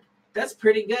graveyard. That's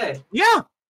pretty good. Yeah.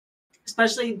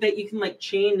 Especially that you can like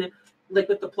chain, like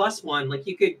with the +1, like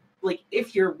you could, like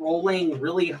if you're rolling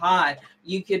really hot,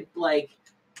 you could like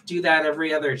do that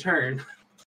every other turn.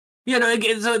 You know,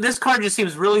 so this card just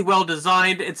seems really well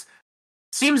designed. It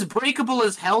seems breakable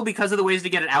as hell because of the ways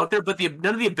to get it out there, but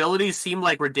none of the abilities seem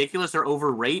like ridiculous or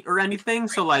overrate or anything.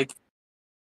 So like,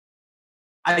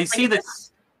 I see this.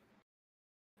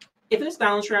 If it's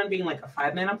balanced around being like a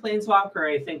 5-mana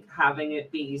planeswalker, I think having it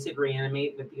be easy to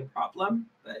reanimate would be a problem.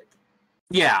 But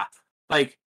yeah,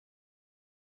 like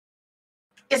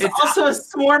it's also a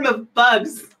swarm of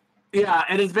bugs. Yeah,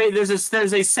 and there's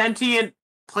a sentient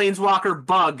planeswalker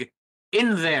bug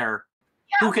in there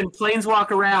who can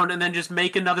planeswalk around and then just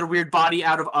make another weird body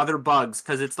out of other bugs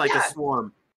because it's like a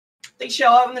swarm. They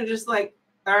show up and they're just like,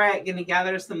 all right, gonna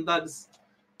gather some bugs.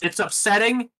 It's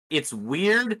upsetting. It's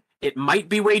weird. It might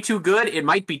be way too good. It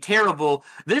might be terrible.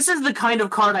 This is the kind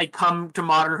of card I come to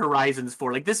Modern Horizons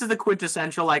for. Like, this is the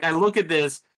quintessential, like, I look at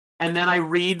this, and then I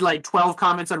read, like, 12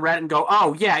 comments on Reddit and go,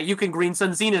 oh, yeah, you can Green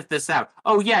Sun Zenith this out.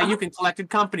 Oh, yeah, you can Collected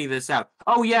Company this out.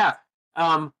 Oh, yeah,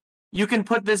 you can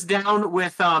put this down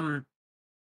with,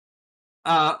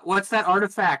 what's that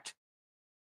artifact?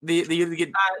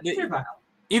 Aether Vial.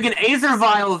 You can Aether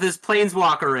Vial this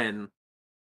Planeswalker in.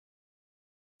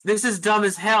 This is dumb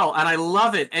as hell, and I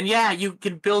love it. And yeah, you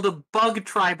can build a bug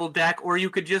tribal deck, or you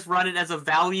could just run it as a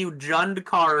value Jund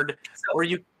card, or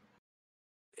you...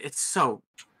 It's so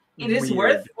It is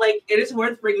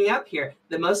worth bringing up here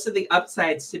that most of the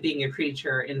upsides to being a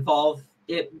creature involve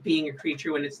it being a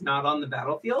creature when it's not on the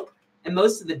battlefield, and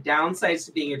most of the downsides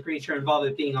to being a creature involve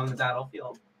it being on the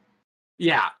battlefield.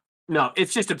 Yeah. No,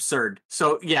 it's just absurd.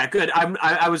 So, yeah, good.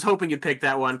 I was hoping you'd pick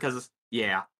that one, because,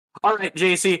 yeah. All right,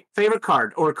 JC, favorite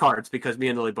card or cards, because me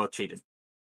and Lily both cheated.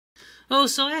 Oh,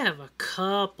 so I have a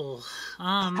couple.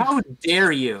 How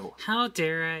dare you? How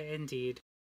dare I, indeed.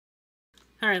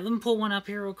 All right, let me pull one up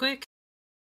here real quick.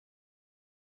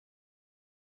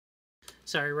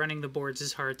 Sorry, running the boards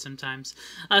is hard sometimes.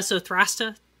 So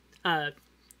Thrasta,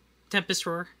 Tempest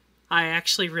Roar. I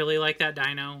actually really like that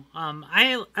dino.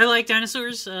 I like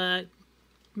dinosaurs.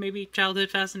 Maybe childhood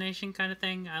fascination kind of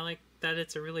thing. I like that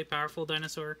it's a really powerful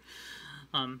dinosaur.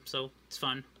 So it's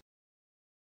fun.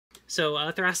 So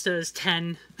Thrasta is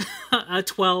 10,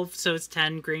 12, so it's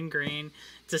 10 green.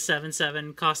 It's a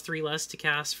 7/7, costs 3 less to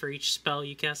cast for each spell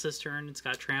you cast this turn. It's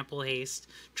got trample, haste,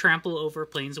 trample over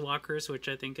planeswalkers, which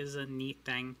I think is a neat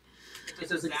thing.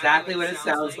 This is exactly what it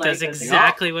sounds like. That's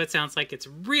exactly what it sounds like. It's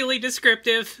really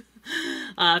descriptive.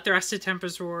 Thrasta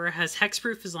Tempest Roar has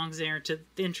hexproof as long as they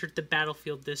entered the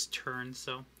battlefield this turn,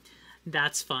 so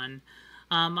that's fun.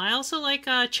 I also like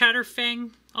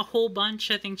Chatterfang a whole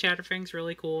bunch. I think Chatterfang's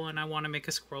really cool, and I want to make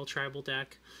a Squirrel Tribal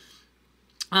deck.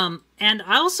 And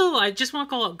I just want to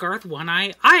call out Garth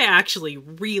One-Eye. I actually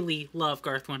really love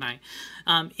Garth One-Eye.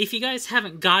 If you guys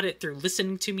haven't got it through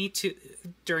listening to me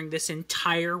during this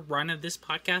entire run of this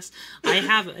podcast, I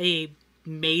have a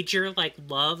major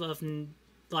love of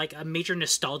a major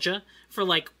nostalgia for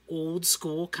old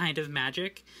school kind of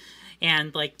Magic,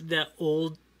 and the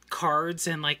old cards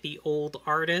and the old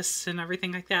artists and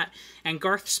everything like that. And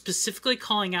Garth specifically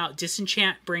calling out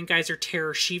Disenchant, Braingeyser,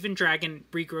 Terror, Sheevan Dragon,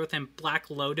 Regrowth, and Black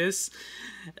Lotus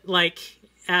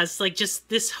as just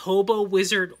this hobo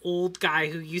wizard old guy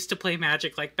who used to play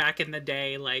Magic back in the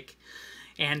day.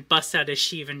 and busts out his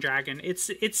Shivan Dragon.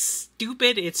 It's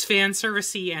stupid, it's fan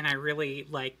servicey, and I really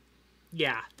like,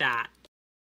 that.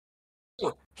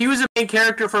 He was a main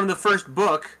character from the first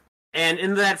book, and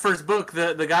in that first book,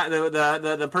 the guy,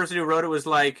 the person who wrote it was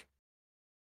like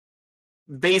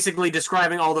basically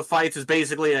describing all the fights is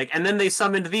basically like, and then they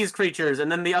summoned these creatures,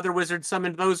 and then the other wizards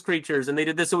summoned those creatures, and they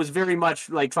did this. It was very much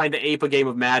like trying to ape a game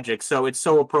of Magic, so it's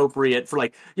so appropriate for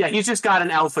like, yeah, he's just got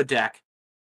an alpha deck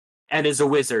and is a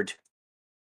wizard.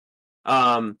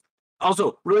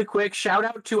 Also, really quick, shout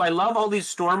out to, I love all these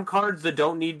storm cards that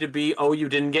don't need to be, oh, you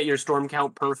didn't get your storm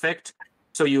count perfect,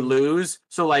 so you lose.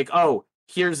 So like, oh,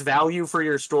 here's value for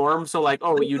your storm. So like,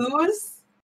 oh, the ooze?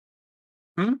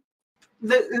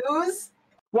 The ooze?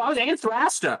 Well, I was against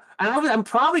Thrasta, and I'm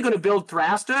probably going to build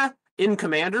Thrasta in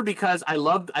Commander because I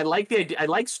like the idea. I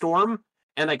like Storm,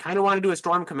 and I kind of want to do a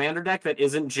Storm Commander deck that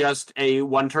isn't just a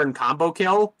one-turn combo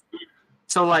kill.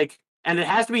 So like, and it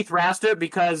has to be Thrasta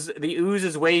because the ooze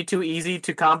is way too easy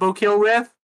to combo kill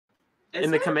with. Is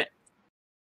in the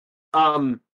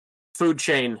it? food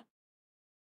chain.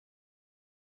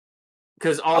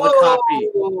 Because all the copy,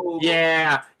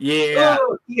 yeah.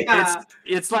 Oh, yeah.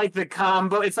 It's like the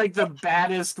combo. It's like the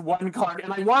baddest one card,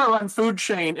 and I want to run Food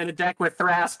Chain in a deck with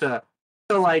Thrasta.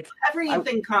 So like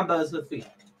Everything combos with food.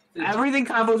 everything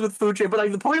combos with Food Chain, but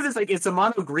like the point of this, like it's a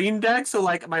mono green deck. So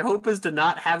like my hope is to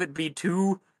not have it be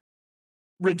too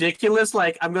ridiculous.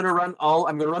 Like I'm gonna run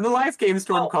the Life Game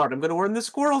Storm card. I'm gonna run the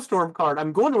Squirrel Storm card.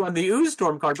 I'm going to run the Ooze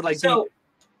Storm card. But like so,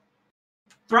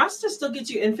 Thrasta still gets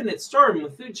you Infinite Storm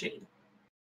with Food Chain.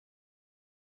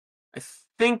 I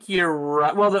think you're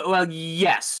right. Well,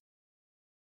 yes.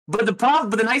 But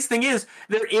the nice thing is,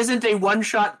 there isn't a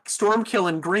one-shot storm kill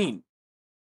in green.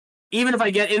 Even if I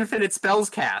get infinite spells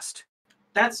cast.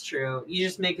 That's true. You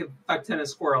just make a fuck ton of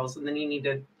squirrels, and then you need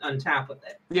to untap with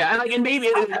it. Yeah, and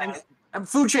maybe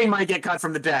Food Chain might get cut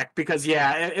from the deck, because,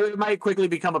 yeah, it might quickly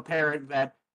become apparent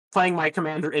that playing my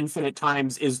commander infinite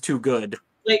times is too good.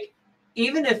 Like,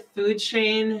 even if Food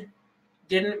Chain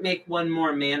didn't make one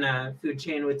more mana, Food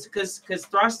Chain would, because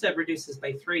Throsta reduces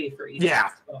by 3 for each.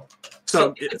 Yeah. Spell.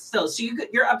 So it's still, so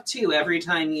you're up 2 every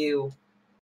time you.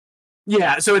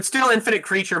 Yeah, so it's still infinite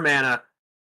creature mana,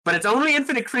 but it's only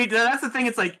infinite creature. That's the thing.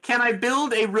 It's like, can I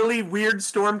build a really weird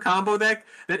storm combo deck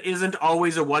that isn't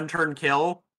always a one-turn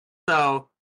kill? So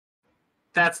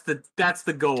that's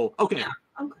the goal. Okay. Yeah.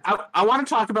 Okay. I want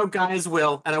to talk about Gaia's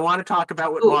Will, and I want to talk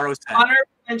about what Maro said. Honorable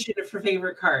mention for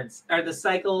favorite cards are the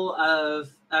cycle of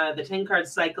the 10-card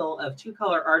cycle of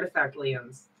 2-color artifact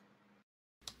lands.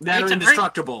 That are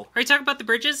indestructible. Are you talking about the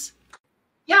bridges?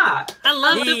 Yeah. I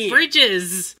love the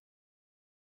bridges.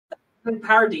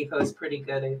 Power Depot is pretty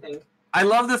good, I think. I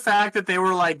love the fact that they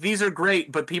were like, these are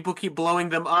great, but people keep blowing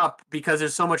them up because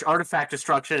there's so much artifact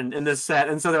destruction in this set.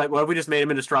 And so they're like, well, we just made them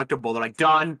indestructible. They're like,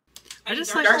 done. I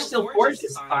just like Darksteel Forge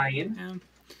is fine. Yeah.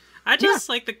 I just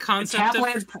like the concept of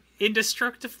Taplands...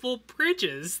 indestructible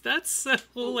bridges. That's so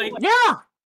like... Yeah!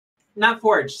 Not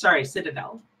Forge, sorry,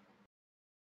 Citadel.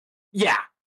 Yeah.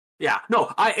 Yeah.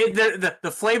 No,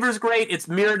 the flavor's great. It's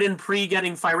mirrored in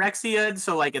pre-getting Phyrexia,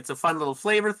 so like it's a fun little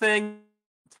flavor thing.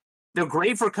 They're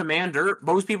great for Commander. A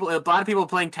lot of people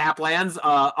playing tap lands.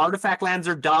 Artifact lands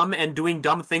are dumb and doing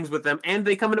dumb things with them, and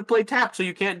they come into play tap, so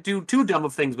you can't do too dumb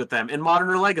of things with them in Modern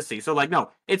or Legacy. So like,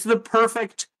 no, it's the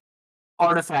perfect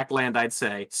artifact land, I'd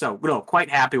say. So, no, quite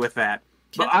happy with that.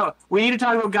 But we need to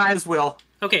talk about Gaia's Will.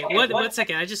 Okay, one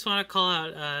second. I just want to call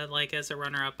out, like, as a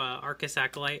runner-up, Arcus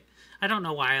Acolyte. I don't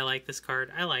know why I like this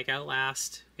card. I like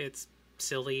Outlast. It's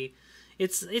silly.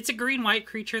 It's a green-white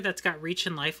creature that's got Reach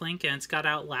and Lifelink, and it's got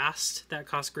Outlast that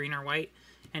costs green or white.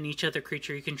 And each other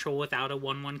creature you control without a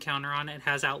 1/1 counter on it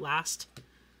has Outlast.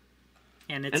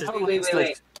 And it's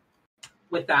Wait.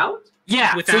 Without?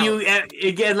 Yeah, Without. so you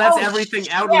it lets everything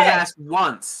out and last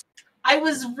once. I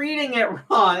was reading it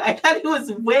wrong. I thought it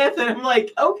was with, and I'm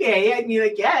like, okay, I mean, I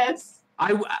guess.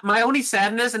 My only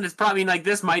sadness, and it's probably like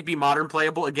this might be modern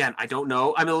playable again. I don't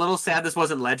know. I'm a little sad this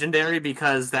wasn't legendary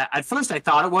because that at first I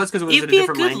thought it was because it was in a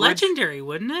different language. It'd be a good legendary,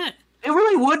 wouldn't it? It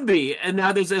really would be. And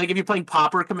now there's like if you're playing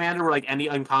Pauper Commander, where like any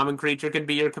uncommon creature can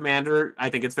be your commander.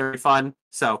 I think it's very fun.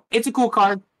 So it's a cool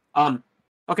card.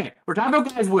 Okay, we're talking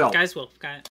about Gaia's Will. Gaia's Will,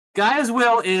 got it. Gaia's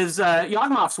Will is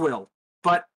Yawgmoth's Will,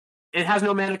 but it has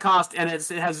no mana cost and it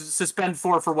has suspend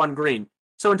 4 for 1 green.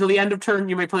 So until the end of turn,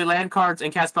 you may play land cards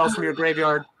and cast spells from your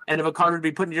graveyard, and if a card would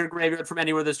be put into your graveyard from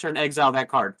anywhere this turn, exile that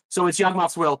card. So it's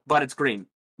Yawgmoth's Will, but it's green.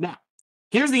 Now,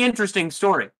 here's the interesting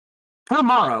story. Per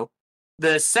Maro,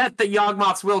 the set that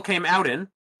Yawgmoth's Will came out in,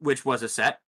 which was a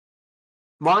set,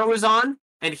 Maro was on,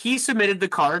 and he submitted the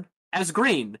card as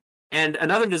green, and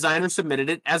another designer submitted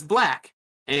it as black.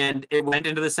 and it went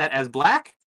into the set as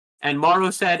black. And Morrow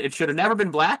said it should have never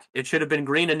been black. It should have been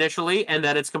green initially, and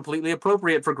that it's completely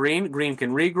appropriate for green. Green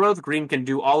can regrowth. Green can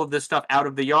do all of this stuff out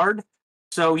of the yard.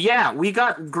 So yeah, we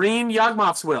got green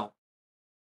Yawgmoth's Will.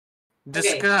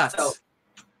 Discuss. Okay, so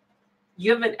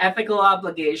you have an ethical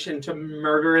obligation to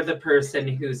murder the person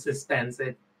who suspends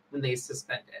it when they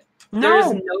suspend it.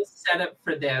 There's no setup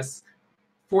for this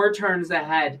 4 turns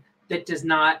ahead that does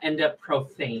not end up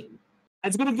profane.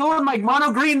 It's going to go in my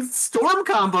mono green storm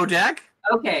combo deck.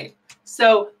 Okay,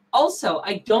 so also,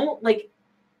 I don't like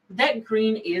that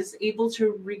green is able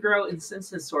to regrow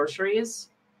instants and sorceries.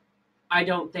 I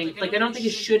don't think it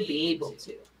should be able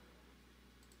to.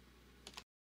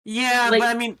 Yeah, like,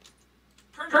 but I mean,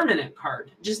 permanent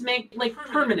card. Just make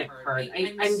permanent card.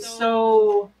 I'm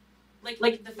so like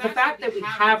the fact that we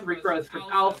have regrowth from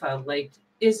alpha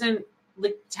isn't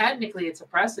technically it's a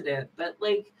precedent, but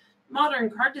modern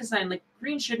card design,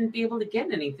 green shouldn't be able to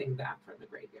get anything back from the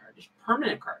graveyard. Just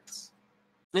permanent cards.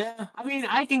 Yeah, I mean,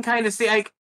 I can kind of see,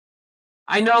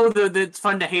 I know that it's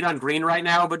fun to hate on green right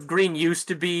now, but green used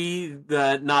to be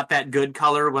the not that good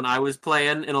color when I was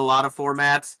playing in a lot of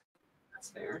formats. That's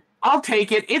fair. I'll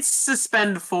take it. It's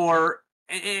suspend 4.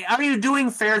 Are you doing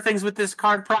fair things with this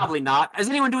card? Probably not. Is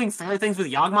anyone doing fair things with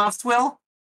Yawgmoth's Will?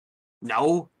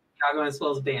 No. Yawgmoth's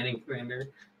Will is banning Commander.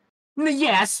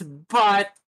 Yes, but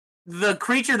the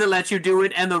creature that lets you do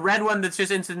it and the red one that's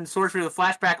just instant sorcery with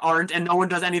flashback aren't, and no one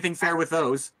does anything fair with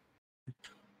those.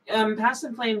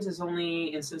 Passive Flames is only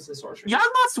instants and sorcery.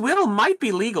 Yawgmoth's Will might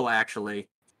be legal, actually.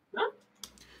 Huh?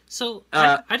 So,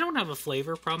 I don't have a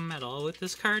flavor problem at all with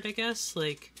this card, I guess.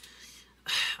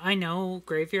 I know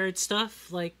graveyard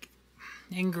stuff,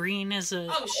 and green is a...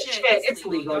 Oh, shit, it's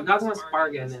legal. Yawgmoth's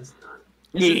Bargain is not.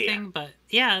 Is a thing, but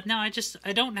yeah, no, I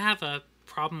don't have a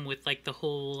problem with the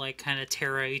whole kind of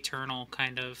Terra Eternal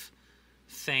kind of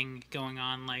thing going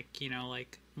on,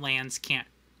 lands can't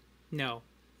no.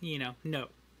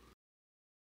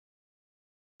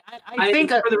 I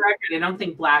think for the record, I don't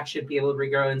think black should be able to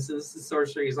regrow instants and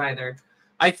sorceries either.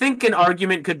 I think an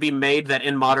argument could be made that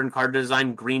in modern card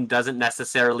design, green doesn't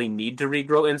necessarily need to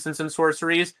regrow instants and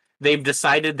sorceries. They've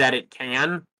decided that it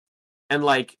can. And,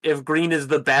 if green is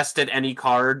the best at any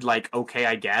card, okay,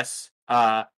 I guess.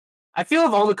 I feel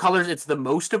of all the colors, it's the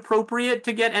most appropriate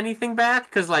to get anything back,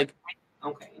 because,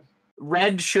 okay.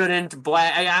 Red shouldn't,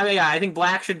 black... I think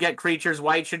black should get creatures,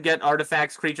 white should get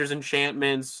artifacts, creatures,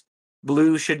 enchantments,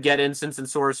 blue should get instants and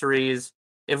sorceries.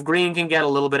 If green can get a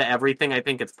little bit of everything, I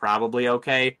think it's probably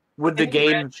okay. Would the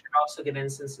game... Red should also get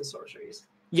instants and sorceries.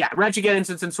 Yeah, red should get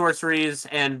instants and sorceries,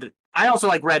 and I also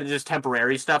like red just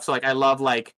temporary stuff, so, I love,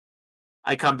 I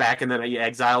come back and then I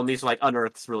exile me, so,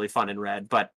 Unearth's really fun in red,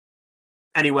 but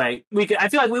anyway, I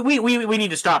feel like we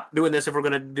need to stop doing this if we're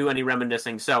going to do any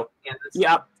reminiscing, so,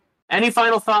 yeah. Any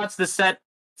final thoughts? The set,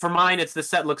 for mine, the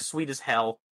set looks sweet as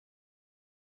hell.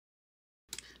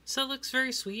 So it looks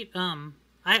very sweet.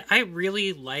 I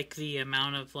really like the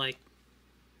amount of,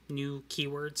 new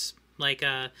keywords.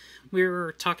 We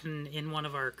were talking in one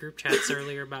of our group chats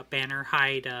earlier about Banner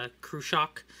Hide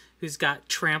Khrushchev, who's got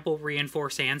Trample,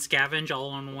 Reinforce, and Scavenge all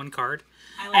on one card.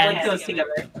 I like those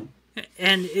together.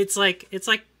 And it's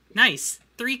nice.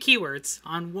 3 keywords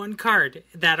on one card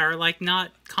that are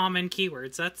not common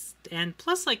keywords. And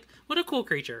plus what a cool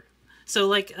creature.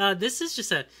 So this is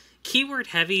just a keyword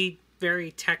heavy,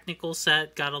 very technical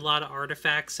set. Got a lot of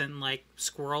artifacts and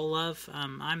squirrel love.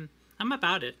 I'm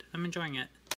about it. I'm enjoying it.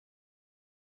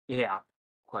 Yeah,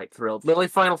 quite thrilled. Lily,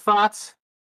 final thoughts?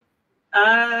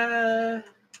 Final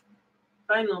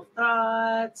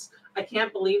thoughts. I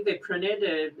can't believe they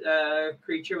printed a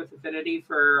creature with affinity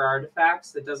for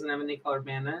artifacts that doesn't have any colored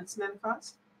mana in its mana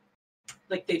cost.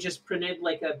 They just printed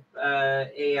there's the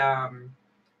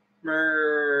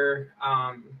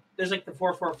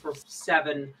 4/4 for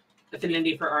 7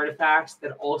 affinity for artifacts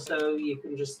that also you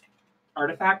can just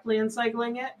artifact land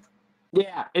cycling it.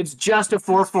 Yeah, it's just a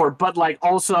 4/4, but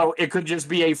also it could just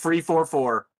be a free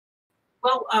 4/4.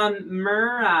 Well,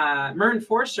 Myr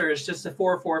Enforcer is just a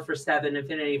 4/4 for 7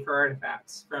 affinity for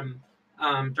artifacts from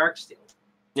Darksteel.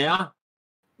 Yeah.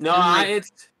 No, I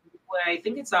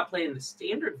think it's not playing the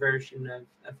standard version of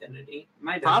Affinity.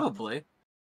 Probably.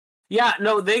 Yeah,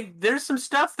 no, there's some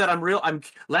stuff that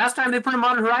last time they printed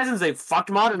Modern Horizons, they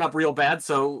fucked Modern up real bad,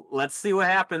 so let's see what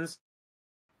happens.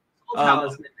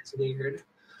 Talisman is weird.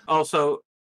 Also,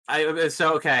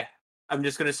 okay. I'm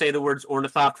just gonna say the words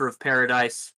Ornithopter of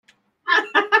Paradise.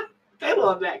 I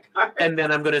love that card. And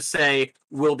then I'm gonna say,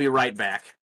 we'll be right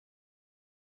back.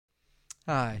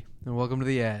 Hi, and welcome to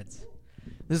the ads.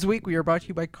 This week we are brought to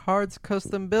you by Cards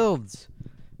Custom Builds.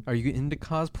 Are you into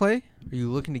cosplay? Are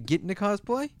you looking to get into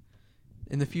cosplay?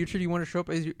 In the future, do you want to show up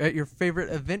at your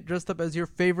favorite event dressed up as your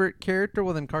favorite character?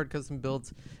 Well, then Card Custom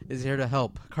Builds is here to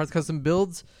help. Card Custom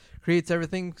Builds creates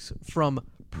everything from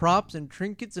props and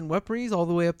trinkets and weaponries all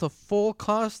the way up to full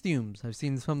costumes. I've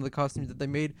seen some of the costumes that they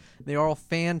made. They are all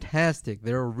fantastic.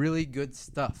 They're really good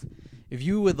stuff. If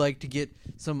you would like to get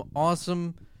some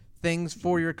awesome things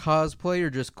for your cosplay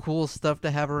or just cool stuff to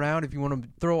have around, if you want to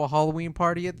throw a Halloween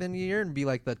party at the end of the year and be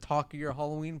like the talk of your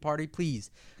Halloween party,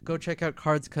 please go check out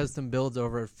Cards Custom Builds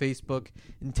over at Facebook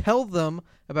and tell them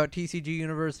about TCG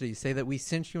University. Say that we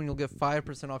sent you and you'll get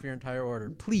 5% off your entire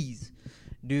order. Please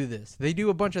do this. They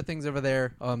do a bunch of things over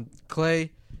there.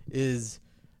 Clay is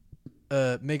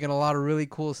making a lot of really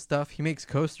cool stuff. He makes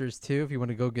coasters too. If you want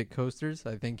to go get coasters,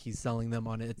 I think he's selling them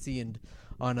on Etsy and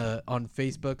on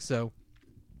Facebook. So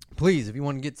please, if you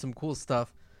want to get some cool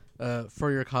stuff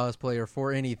for your cosplay or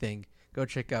for anything, go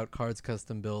check out Cards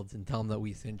Custom Builds and tell them that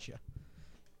we sent you.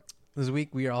 This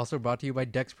week, we are also brought to you by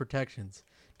Dex Protections.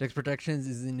 Dex Protections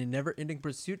is in a never-ending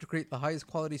pursuit to create the highest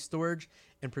quality storage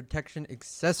and protection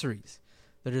accessories.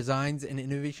 Their designs and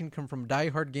innovation come from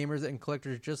die-hard gamers and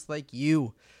collectors just like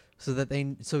you,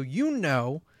 so you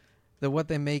know that what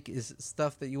they make is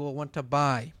stuff that you will want to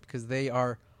buy, because they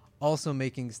are also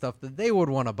making stuff that they would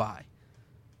want to buy.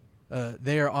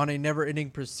 They are on a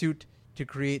never-ending pursuit to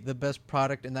create the best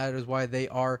product, and that is why they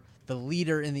are the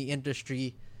leader in the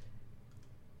industry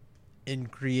in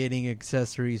creating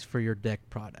accessories for your deck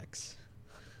products.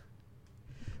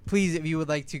 Please, if you would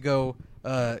like to go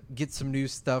get some new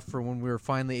stuff for when we're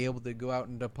finally able to go out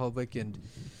into public and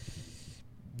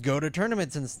go to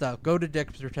tournaments and stuff, go to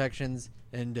Dex Protections,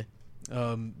 and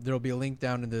there will be a link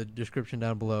down in the description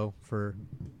down below for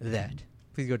that.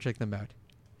 Please go check them out.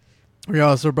 We are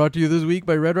also brought to you this week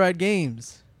by Red Riot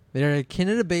Games. They are a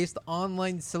Canada-based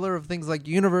online seller of things like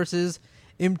Universes,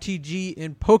 MTG,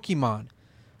 and Pokemon.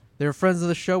 They're friends of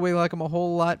the show. We like them a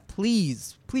whole lot.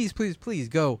 Please, please, please, please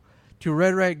go to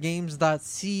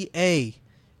redriotgames.ca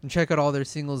and check out all their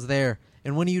singles there.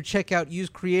 And when you check out, use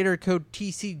creator code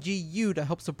TCGU to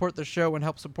help support the show and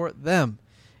help support them.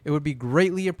 It would be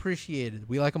greatly appreciated.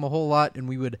 We like them a whole lot, and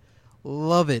we would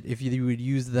love it if you would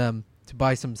use them to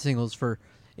buy some singles for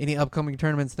any upcoming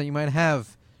tournaments that you might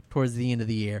have towards the end of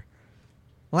the year.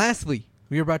 Lastly,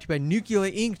 we are brought to you by Nuclear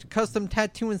Ink Custom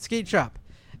Tattoo and Skate Shop.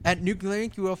 At Nuclear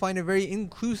Ink, you will find a very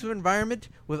inclusive environment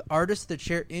with artists that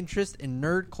share interest in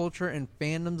nerd culture and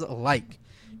fandoms alike.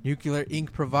 Nuclear Ink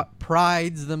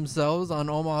prides themselves on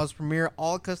Omaha's premier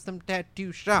all-custom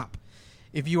tattoo shop.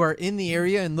 If you are in the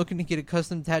area and looking to get a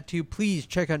custom tattoo, please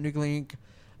check out Nuclear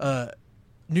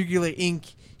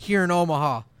Ink here in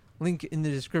Omaha. Link in the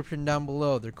description down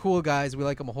below. They're cool guys. We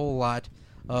like them a whole lot.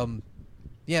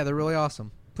 Yeah, they're really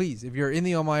awesome. Please, if you're in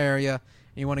the Omaha area and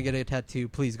you want to get a tattoo,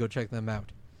 please go check them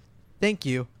out. Thank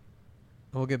you.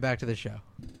 We'll get back to the show.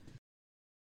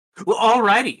 Well,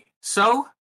 alrighty. So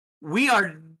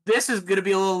this is going to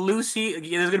be a little loosey. It's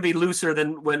going to be looser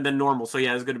than normal. So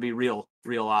yeah, it's going to be real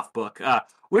off book.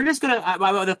 We're just going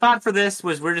to, the thought for this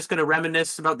was we're just going to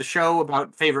reminisce about the show,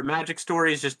 about favorite Magic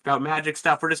stories, just about Magic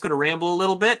stuff. We're just going to ramble a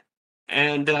little bit.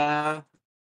 And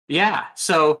yeah,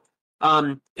 so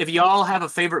if y'all have a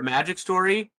favorite Magic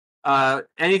story,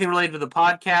 anything related to the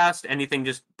podcast, anything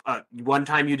just one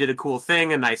time you did a cool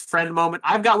thing, a nice friend moment.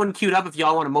 I've got one queued up if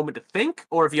y'all want a moment to think,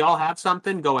 or if y'all have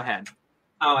something, go ahead.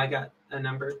 Oh, I got a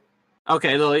number.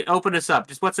 Okay, Lily, open us up.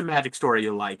 Just what's a Magic story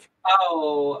you like?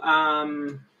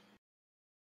 Oh,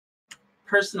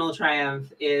 personal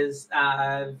triumph is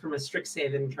from a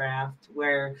Strixhaven draft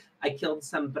where I killed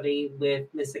somebody with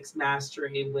Mystic's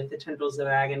Mastery with the Tendrils of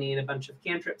Agony and a bunch of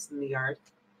cantrips in the yard,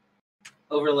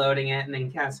 overloading it and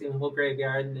then casting a whole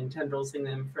graveyard and then tendrilsing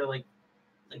them for like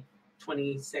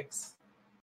 26.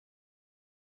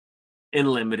 In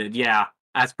limited, yeah,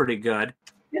 that's pretty good.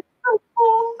 It's so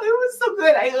cool. It was so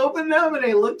good. I opened them and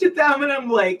I looked at them and I'm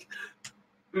like,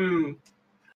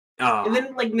 Oh. And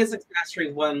then like Mystic's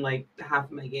Mastery won like half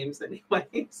of my games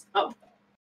anyway.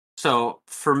 So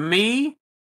for me,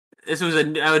 this was a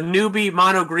newbie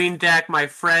mono green deck. My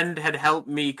friend had helped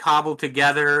me cobble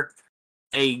together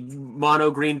a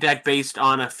mono green deck based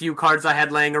on a few cards I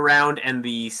had laying around and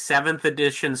the 7th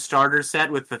edition starter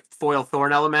set with the foil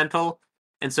Thorn Elemental.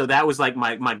 And so that was like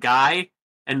my guy.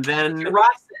 And then Your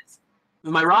Roxas.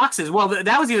 My Roxas. Well,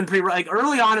 that was even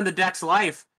early on in the deck's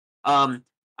life.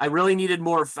 I really needed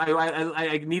more.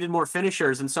 I needed more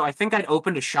finishers, and so I think I'd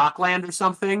opened a Shockland or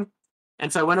something.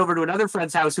 And so I went over to another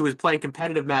friend's house who was playing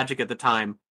competitive Magic at the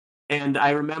time, and I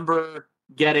remember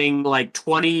getting like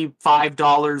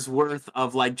 $25 worth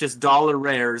of like just dollar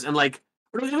rares, and like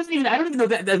I don't even know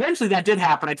that eventually that did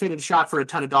happen. I traded a Shock for a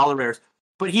ton of dollar rares,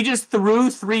 but he just threw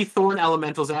 3 thorn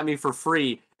elementals at me for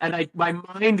free, and my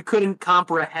mind couldn't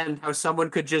comprehend how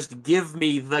someone could just give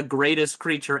me the greatest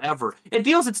creature ever. It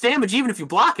deals its damage even if you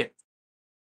block it.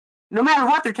 No matter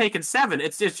what, they're taking 7.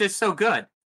 It's just so good.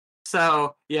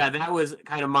 So, yeah, that was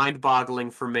kind of mind-boggling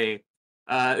for me.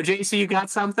 JC, you got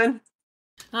something?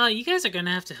 You guys are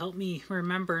gonna have to help me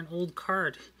remember an old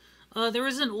card. There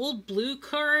was an old blue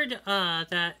card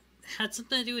that had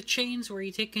something to do with chains, where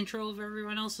you take control of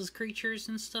everyone else's creatures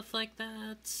and stuff like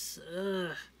that.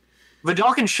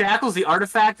 Vidalcan Shackle's the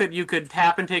artifact that you could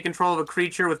tap and take control of a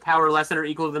creature with power less than or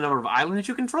equal to the number of islands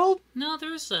you controlled? No,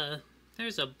 there's a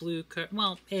blue card.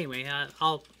 Well, anyway,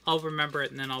 I'll remember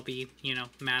it and then I'll be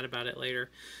mad about it later.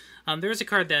 There's a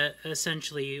card that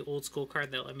essentially old school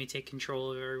card that let me take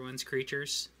control of everyone's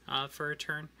creatures for a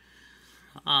turn.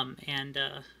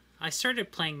 I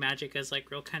started playing Magic as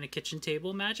like real kind of kitchen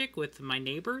table Magic with my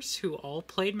neighbors who all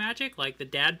played Magic. Like the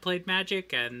dad played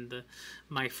Magic, and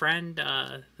my friend,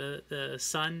 the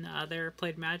son there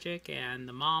played Magic, and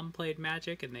the mom played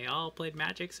Magic, and they all played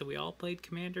Magic. So we all played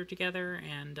Commander together,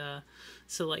 and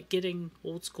so like getting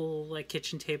old school like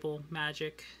kitchen table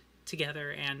Magic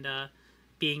together, and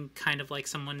being kind of like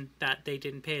someone that they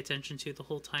didn't pay attention to the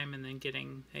whole time, and then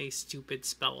getting a stupid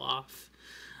spell off.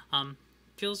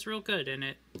 Feels real good, and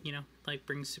it like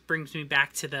brings me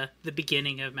back to the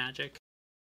beginning of Magic.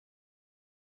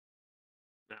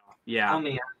 Yeah. Oh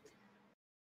man.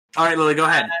 All right, Lily, go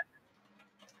ahead.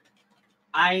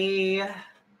 I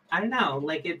don't know,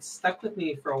 like it stuck with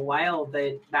me for a while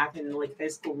that back in like high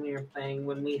school when we were playing,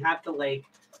 when we had to like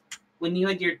when you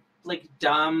had your like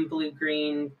dumb blue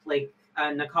green like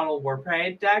Nakatl War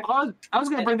Pride deck. I was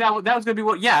gonna bring that one. That was gonna be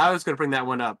what. Yeah, I was gonna bring that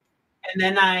one up. And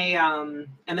then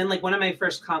like one of my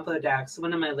first compo decks,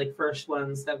 one of my like first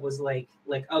ones that was like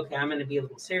okay, I'm gonna be a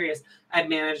little serious. I'd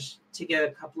managed to get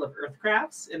a couple of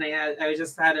Earthcrafts, and I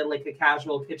just had a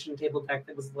casual kitchen table deck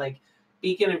that was like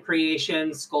Beacon of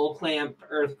Creation, Skull Clamp,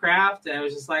 Earthcraft, and I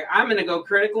was just like, I'm gonna go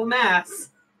critical mass.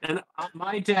 And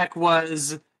my deck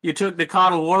was, you took the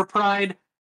Nakatl War Pride,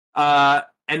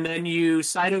 and then you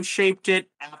Cyto-shaped it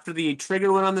after the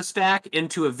trigger went on the stack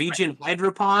into a Vigian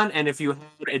Hydropon, and if you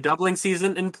had a doubling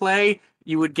season in play,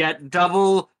 you would get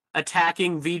double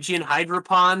attacking Vigian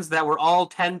Hydropons that were all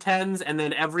 10/10s, and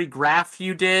then every graph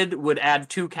you did would add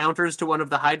 2 counters to one of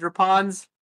the Hydropons.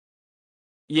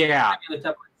 Yeah. The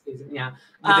doubling season, yeah.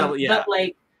 Yeah. But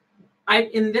like,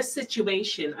 in this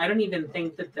situation, I don't even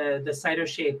think that the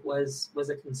Cyto-shape was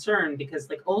a concern, because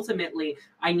like ultimately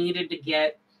I needed to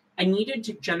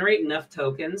generate enough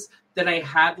tokens that I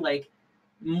had like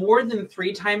more than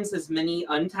 3 times as many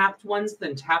untapped ones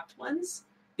than tapped ones,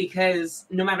 because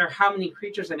no matter how many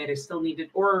creatures I made, I still needed,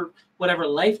 or whatever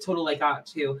life total I got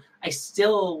to, I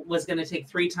still was going to take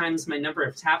 3 times my number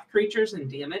of tapped creatures and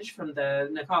damage from the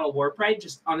Nakatl War Pride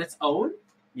just on its own.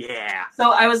 Yeah.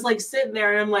 So I was like sitting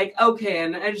there and I'm like, okay,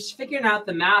 and I just figuring out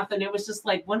the math, and it was just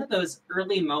like one of those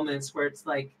early moments where it's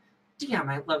like, damn,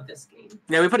 I love this game.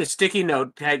 Yeah, we put a sticky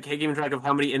note keeping track of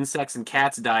how many insects and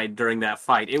cats died during that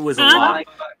fight. It was a lot.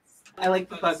 I like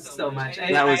the bugs so much.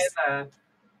 I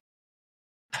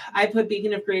put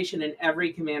Beacon of Creation in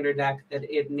every commander deck that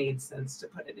it made sense to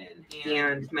put it in.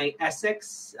 And my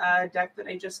Essex deck that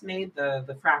I just made,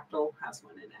 the Fractal, has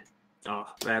one in it. Oh,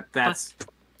 that's...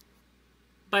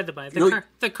 By the by,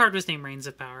 the card was named Reigns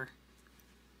of Power.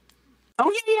 Oh,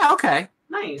 yeah, okay.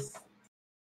 Nice.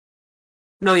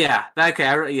 No, yeah. Okay,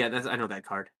 I know that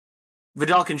card.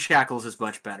 Vidalcan Shackles is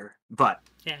much better, but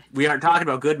yeah, we aren't talking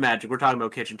about good Magic. We're talking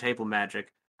about kitchen table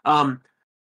Magic.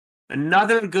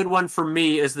 Another good one for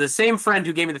me is the same friend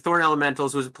who gave me the Thorn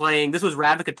Elementals was playing. This was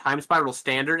Ravnica Time Spiral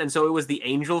Standard, and so it was the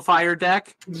Angel Fire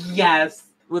deck. Yes.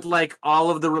 With like all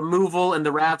of the removal and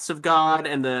the Wraths of God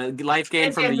and the life gain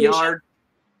and from damnation. The yard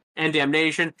and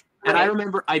damnation. And I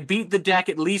remember I beat the deck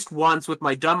at least once with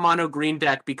my dumb mono green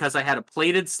deck because I had a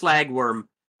plated Slagworm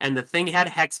and the thing had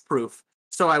hexproof.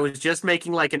 So I was just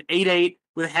making like an 8/8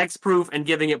 with hexproof and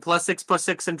giving it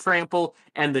 +6/+6 and trample,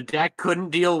 and the deck couldn't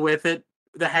deal with it,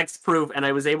 the hexproof, and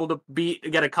I was able to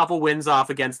get a couple wins off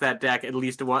against that deck at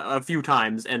least a few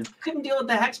times. And couldn't deal with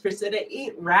the hexproof. It had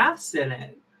 8 wraths in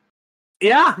it.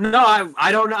 Yeah, no,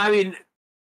 I don't know. I mean,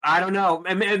 I don't know.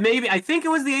 Maybe I think it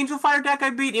was the Angel Fire deck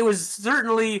I beat. It was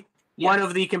certainly one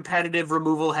of the competitive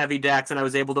removal heavy decks, and I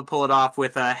was able to pull it off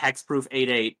with a hexproof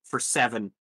 8/8 for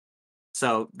 7.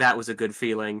 So that was a good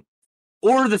feeling.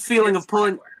 Or the feeling of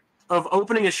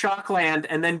opening a Shockland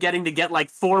and then getting to get like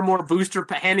 4 more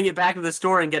handing it back to the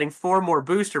store and getting 4 more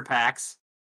booster packs.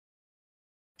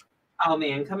 Oh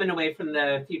man, coming away from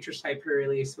the Future Type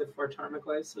pre-release with 4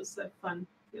 Tarmogoyfs was a fun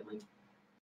feeling.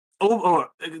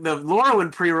 the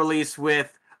Lorwyn pre-release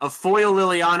with a foil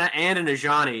Liliana and an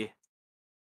Ajani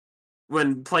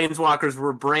when Planeswalkers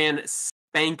were brand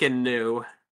spanking new.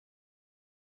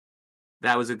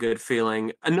 That was a good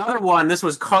feeling. Another one, this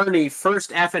was Carney,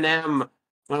 first F&M,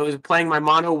 when I was playing my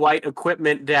mono-white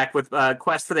equipment deck with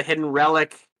Quest for the Hidden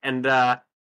Relic and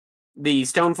the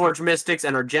Stoneforge Mystics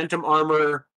and Argentum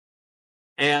Armor.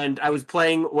 And I was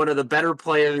playing one of the better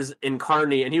players in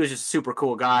Carney, and he was just a super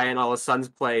cool guy, and all his sons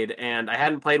played. And I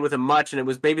hadn't played with him much, and it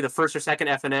was maybe the first or second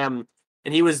F&M.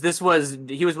 And he was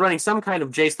running some kind of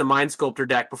Jace the Mind Sculptor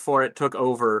deck before it took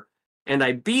over. And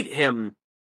I beat him.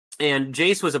 And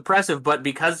Jace was oppressive, but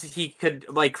because he could,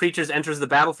 like, creatures enters the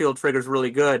battlefield triggers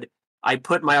really good, I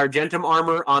put my Argentum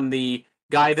Armor on the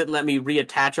guy that let me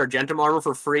reattach Argentum Armor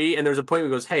for free, and there's a point where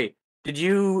he goes, hey, did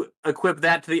you equip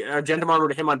that to the Argentum Armor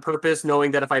to him on purpose, knowing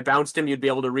that if I bounced him, you'd be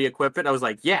able to re-equip it? I was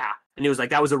like, yeah. And he was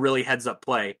like, that was a really heads-up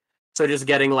play. So just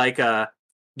getting, like,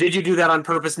 did you do that on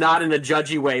purpose? Not in a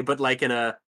judgy way, but, like,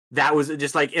 that was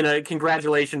just, like, in a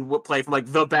congratulation play from,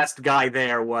 like, the best guy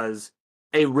there was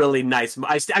a really nice.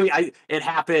 It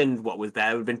happened. What was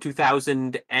that? It would have been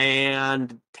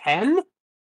 2010.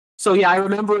 So yeah, I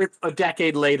remember it a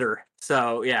decade later.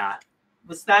 So yeah.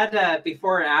 Was that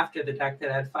before or after the deck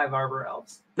that had 5 Arbor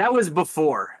Elves? That was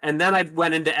before, and then I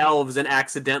went into Elves and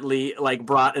accidentally like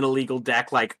brought an illegal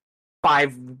deck like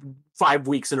five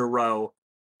weeks in a row,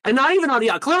 and not even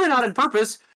clearly not on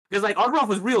purpose because like Arbor Elf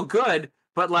was real good,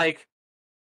 but like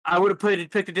I would have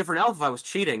picked a different elf if I was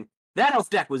cheating. That elf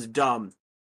deck was dumb.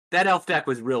 That elf deck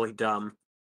was really dumb.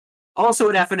 Also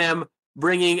at F&M,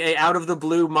 bringing a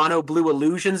out-of-the-blue mono-blue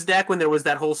Illusions deck when there was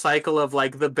that whole cycle of,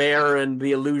 like, the Bear and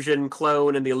the Illusion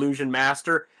Clone and the Illusion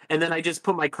Master. And then I just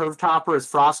put my Curve Topper as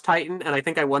Frost Titan, and I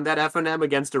think I won that F&M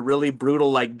against a really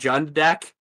brutal, like, Jund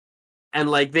deck. And,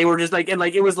 like, they were just, like, and,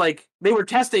 like, it was, like, they were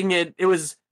testing it. It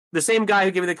was the same guy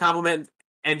who gave me the compliment,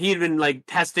 and he had been, like,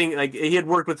 testing, like, he had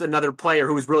worked with another player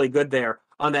who was really good there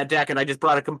on that deck, and I just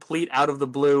brought a complete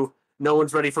out-of-the-blue no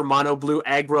one's ready for mono blue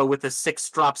aggro with a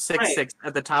 6-drop 6/6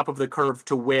 at the top of the curve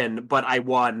to win, but I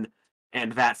won,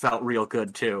 and that felt real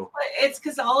good too. It's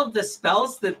because all of the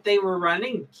spells that they were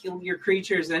running kill your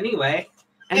creatures anyway.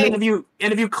 And then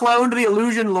if you cloned the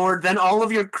Illusion Lord, then all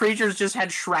of your creatures just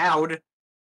had Shroud.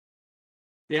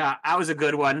 Yeah, that was a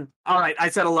good one. All right,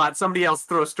 I said a lot. Somebody else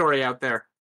throw a story out there.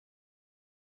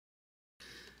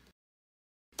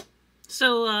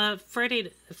 So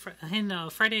Friday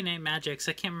Night Magics,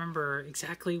 I can't remember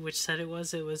exactly which set it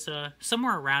was. It was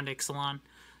somewhere around Ixalan,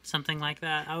 something like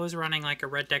that. I was running like a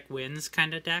red deck wins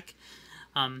kind of deck,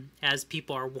 as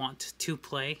people are wont to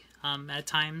play at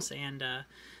times, and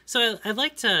so I'd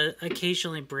like to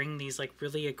occasionally bring these like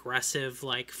really aggressive,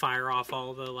 like fire off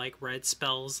all the like red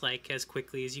spells like as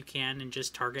quickly as you can and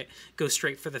just go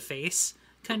straight for the face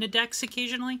kind of decks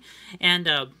occasionally. And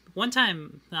one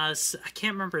time, I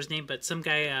can't remember his name, but some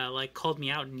guy like called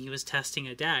me out and he was testing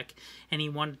a deck and he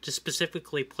wanted to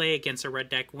specifically play against a red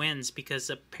deck wins because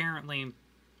apparently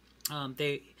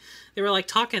they were like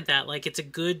talking that like it's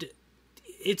good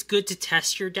to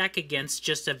test your deck against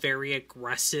just a very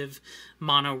aggressive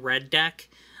mono red deck,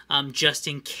 just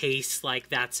in case like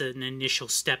that's an initial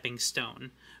stepping stone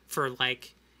for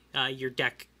like your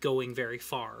deck going very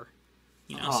far.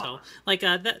 So like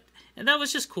that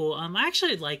was just cool. I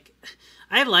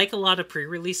like a lot of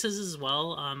pre-releases as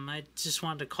well. I just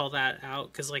wanted to call that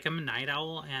out because like I'm a night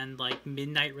owl and like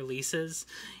midnight releases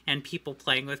and people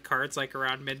playing with cards like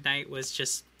around midnight was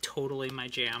just totally my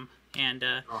jam. And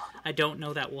I don't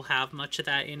know that we'll have much of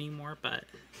that anymore, but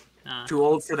too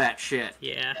old for that shit.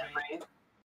 Yeah.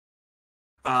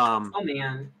 Oh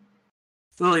man.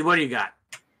 Lily, what do you got?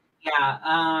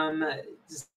 Yeah.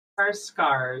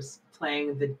 Scars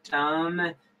playing the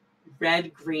dumb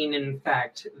red-green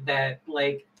infect that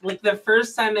like the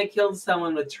first time I killed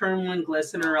someone with turn 1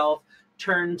 Glistener Elf,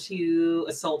 turn 2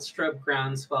 Assault Strobe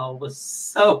Groundswell was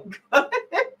so good.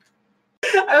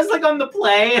 I was like on the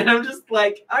play and I'm just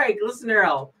like, all right, Glistener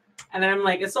Elf. And then I'm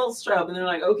like, Assault Strobe, and they're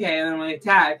like, okay, and then I'm like,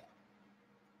 attack.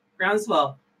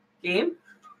 Groundswell. Game?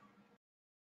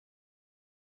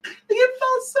 Like, it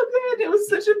felt so good. It was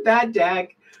such a bad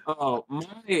deck. Oh my!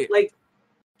 Like,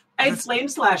 I had Flame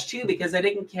Slash too because I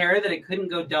didn't care that it couldn't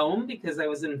go Dome because I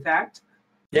was infect.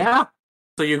 Yeah,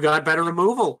 so you got better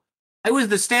removal. I was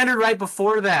the standard right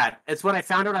before that. It's when I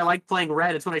found out I liked playing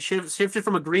red. It's when I shifted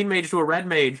from a green mage to a red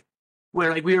mage,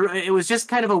 where like it was just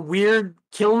kind of a weird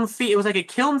Kiln Fiend. It was like a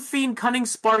Kiln Fiend, Cunning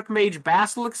Spark Mage,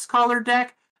 Basilisk Collar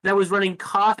deck that was running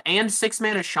Koth and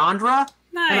 6-mana Chandra.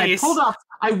 Nice. And I pulled off.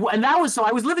 I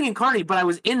was living in Kearney, but I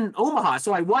was in Omaha,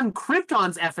 so I won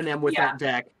Krypton's F&M with that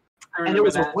deck. I and it remember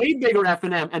was that. a way bigger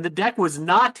FNM, and the deck was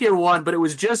not tier 1, but it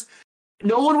was just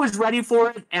no one was ready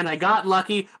for it, and I got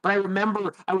lucky. But I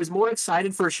remember I was more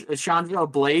excited for Chandra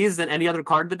Ablaze than any other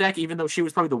card in the deck, even though she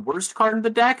was probably the worst card in the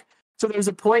deck. So there was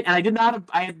a point, and I did not.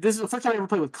 This is the first time I ever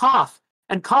played with Koth,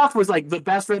 and Koth was like the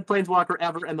best red planeswalker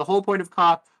ever. And the whole point of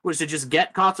Koth was to just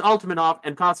get Koth's ultimate off,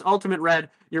 and Koth's ultimate red.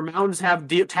 Your mountains have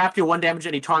tap deal 1 damage to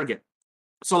any target.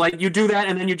 So like you do that,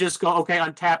 and then you just go, okay,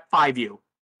 on tap 5 you.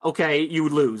 Okay, you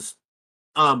would lose.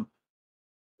 But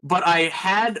I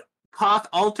had Koth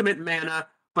ultimate mana,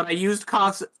 but I used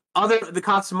Koth's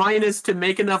minus to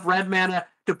make enough red mana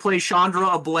to play Chandra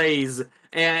Ablaze.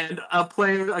 And a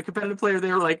competitive player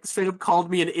there, like, straight up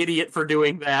called me an idiot for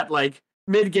doing that, like,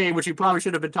 mid-game, which he probably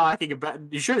should have been talking about.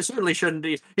 Certainly shouldn't.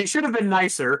 He should have been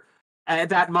nicer at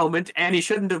that moment, and he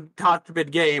shouldn't have talked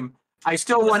mid-game. I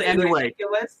still won anyway.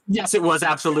 Yes, it was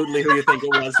absolutely who you think it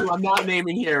was, who I'm not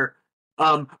naming here.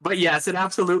 But yes, it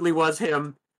absolutely was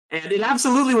him. And it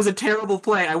absolutely was a terrible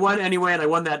play. I won anyway, and I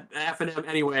won that FNM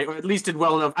anyway, or at least did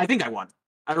well enough. I think I won.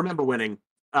 I remember winning,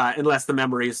 unless the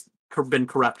memory's been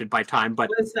corrupted by time. But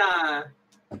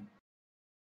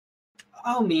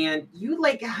oh man, you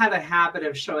like had a habit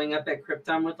of showing up at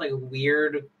Krypton with like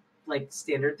weird, like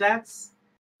standard decks.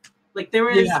 Like there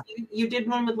was, you did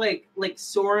one with like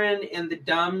Sorin and the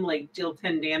dumb like deal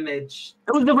 10 damage.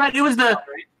 It was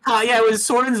it was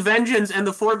Sorin's Vengeance and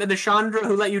the Chandra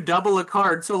who let you double a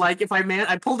card. So like if I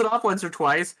pulled it off once or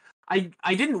twice. I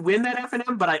didn't win that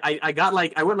FNM, but I got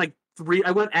like I went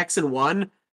X and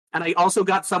 1, and I also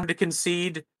got some to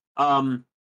concede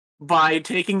by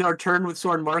taking our turn with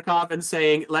Sorin Markov and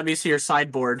saying, "Let me see your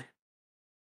sideboard."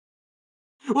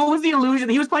 What was the illusion?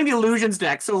 He was playing the illusions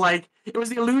deck, so like it was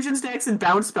the illusions decks and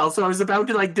bounce spells. So I was about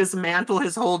to like dismantle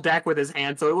his whole deck with his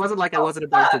hand. So it wasn't like I wasn't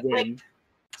about to win. Like,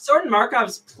 Sorin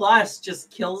Markov's plus just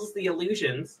kills the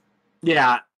illusions.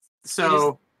 Yeah.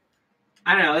 So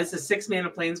I don't know. It's a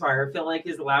 6-mana planeswalker. I feel like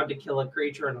he's allowed to kill a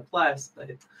creature and a plus, but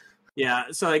yeah.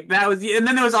 So like that was, and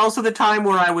then there was also the time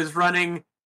where I was running.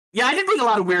 Yeah, I did bring a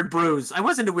lot of weird brews. I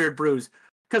was into weird brews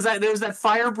because there was that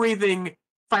fire-breathing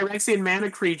Phyrexian mana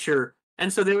creature.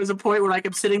 And so there was a point where like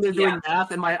I'm sitting there doing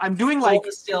math, and I'm doing like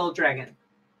the Steel Dragon.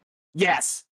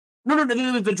 Yes. No,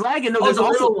 the dragon. No, there's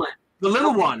also little one. The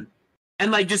little one,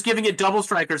 and like just giving it double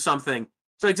strike or something.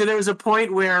 So like, there was a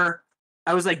point where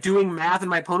I was like doing math, and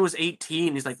my opponent was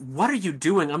 18. He's like, "What are you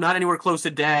doing? I'm not anywhere close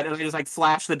to dead." And I just like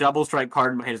flash the double strike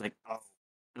card in my hand. He's like, "Oh,"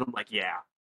 and I'm like, "Yeah."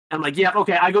 And I'm like, "Yeah,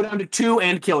 okay." I go down to 2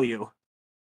 and kill you.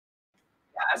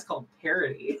 Yeah, that's called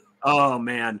parody. Oh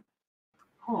man.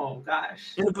 Oh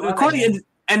gosh.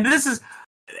 And this is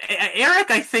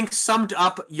Eric, I think, summed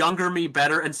up younger me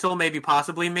better, and still maybe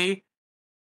possibly me.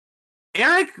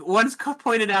 Eric once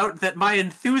pointed out that my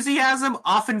enthusiasm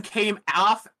often came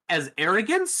off as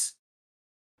arrogance.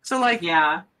 So like,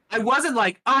 yeah, I wasn't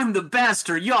like I'm the best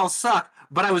or y'all suck,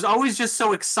 but I was always just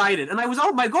so excited, and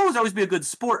my goal was always be a good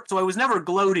sport, so I was never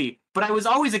gloaty, but I was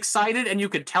always excited, and you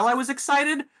could tell I was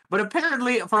excited. But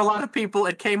apparently, for a lot of people,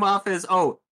 it came off as,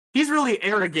 "Oh, he's really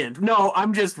arrogant." No,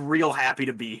 I'm just real happy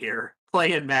to be here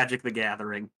playing Magic the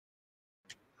Gathering.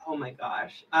 Oh my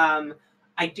gosh. I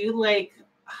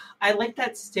like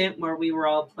that stint where we were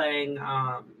all playing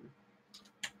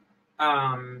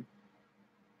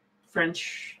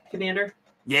French Commander.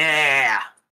 Yeah.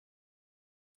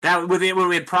 That when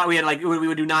we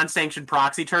would do non-sanctioned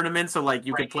proxy tournaments, so like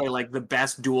you could play like the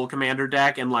best dual commander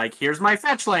deck, and like here's my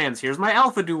fetch lands, here's my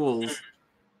alpha duels.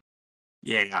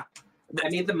 Yeah. I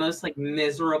made the most like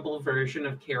miserable version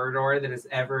of Carador that has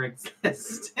ever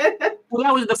existed. Well,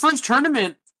 that was the first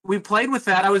tournament we played with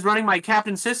that. I was running my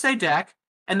Captain Sisay deck,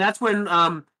 and that's when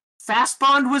Fast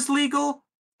Bond was legal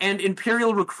and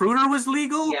Imperial Recruiter was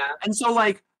legal. Yeah. And so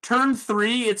like turn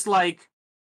 3, it's like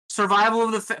survival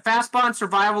of the Fast Bond,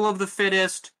 survival of the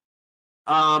fittest.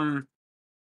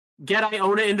 Get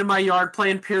Iona into my yard, play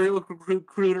Imperial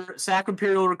Recruiter, sack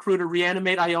Imperial Recruiter,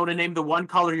 reanimate Iona, name the one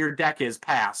color your deck is,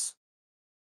 pass.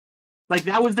 Like,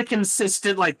 that was the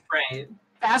consistent, like,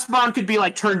 Fast Bond could be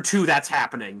like turn 2, that's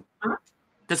happening.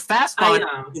 Because Fast Bond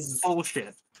is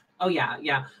bullshit. Oh, yeah,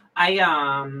 yeah.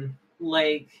 I,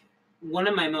 like, one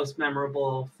of my most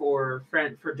memorable for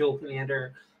Dual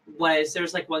Commander was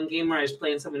there's like one game where I was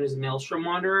playing someone who's a Maelstrom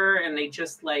Wanderer, and they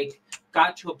just like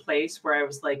got to a place where I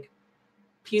was like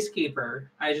Peacekeeper.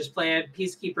 I just played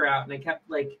Peacekeeper out, and I kept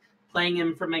like playing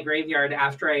him from my graveyard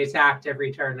after I attacked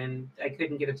every turn, and I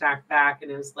couldn't get attacked back.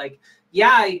 And it was like,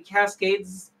 yeah,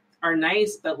 Cascades are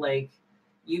nice, but like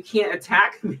you can't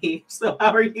attack me, so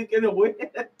how are you gonna win?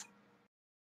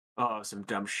 Oh, some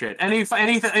dumb shit. Any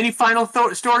final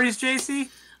stories, JC?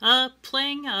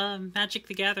 Playing Magic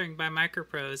the Gathering by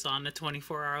Microprose on a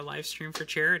 24-hour live stream for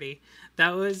charity.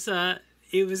 That was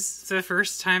it was the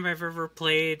first time I've ever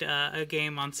played a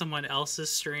game on someone else's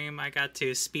stream. I got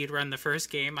to speedrun the first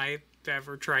game I've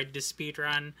ever tried to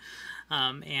speedrun,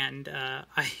 and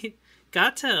I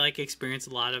got to like experience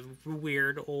a lot of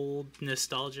weird old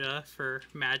nostalgia for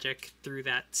Magic through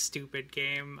that stupid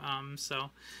game. So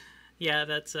yeah,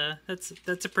 that's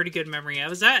a pretty good memory.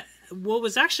 What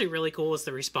was actually really cool was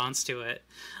the response to it.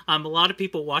 A lot of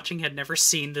people watching had never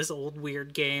seen this old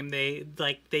weird game. They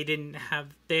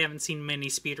haven't seen many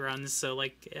speedruns, so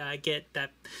like I get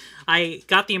that. I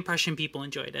got the impression people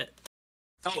enjoyed it.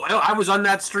 Oh, I was on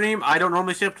that stream. I don't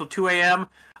normally stay up till 2 a.m.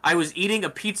 I was eating a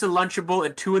pizza Lunchable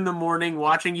at 2 in the morning,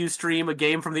 watching you stream a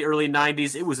game from the early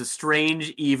 90s. It was a strange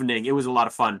evening. It was a lot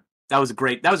of fun. That was a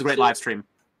great live stream.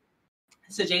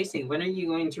 So, JC, when are you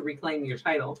going to reclaim your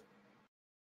title?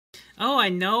 Oh, I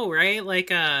know, right?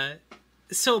 Like,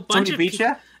 so a bunch Somebody of beat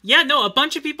you? Yeah, no, a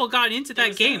bunch of people got into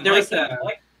that game.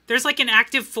 There's like an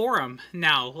active forum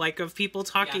now, like of people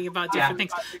talking about different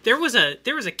things. There was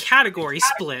a category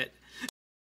split.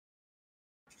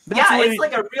 It's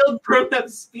like a real grown-up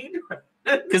speedrun.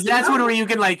 Because that's one where you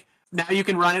can now you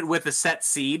can run it with a set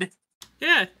seed.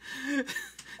 Yeah.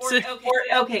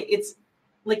 Okay, it's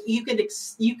like you can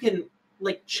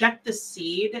like check the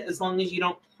seed as long as you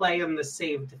don't play on the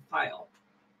saved file.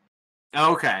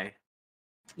 Okay.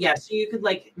 Yeah, so you could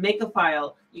like make a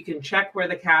file, you can check where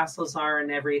the castles are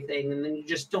and everything, and then you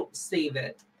just don't save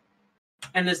it.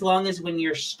 And as long as when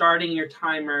you're starting your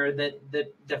timer that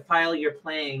the file you're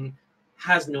playing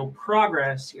has no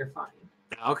progress, you're fine.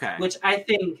 Okay. Which I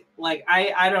think, like,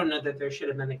 I don't know that there should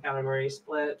have been a category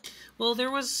split. Well,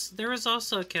 there was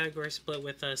also a category split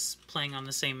with us playing on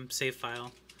the same save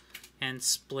file and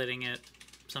splitting it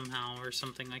somehow or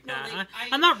something like that.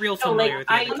 I'm not real familiar with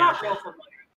it.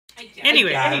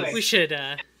 Anyway, we should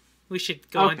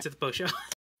go into the post show.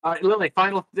 All right, Lily,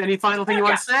 any final thing you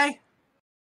want to say?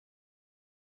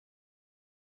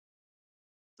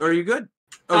 Or are you good?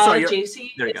 Oh, sorry,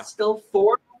 JC, there you go. Still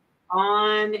 4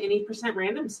 on any percent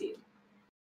random seed.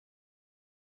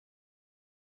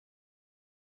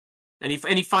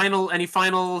 Any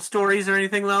final stories or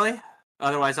anything, Lily?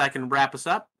 Otherwise, I can wrap us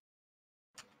up.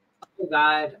 Oh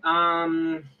God,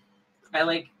 I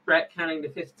like Brett counting to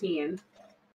 15.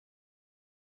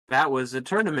 That was a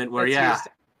tournament where, I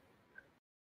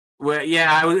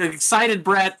was excited.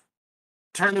 Brett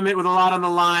tournament with a lot on the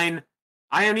line.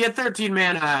 I only had 13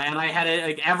 mana, and I had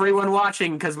everyone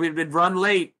watching because we'd been run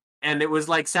late, and it was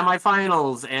like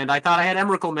semifinals, and I thought I had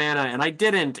Emrakul mana, and I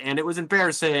didn't, and it was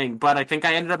embarrassing, but I think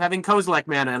I ended up having Kozilek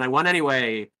mana, and I won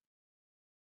anyway.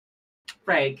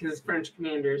 Right, because French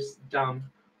Commander's dumb.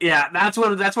 Yeah, that's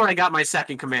where I got my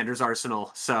second Commander's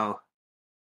Arsenal, so...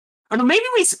 Oh, no, maybe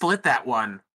we split that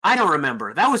one. I don't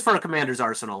remember. That was for a Commander's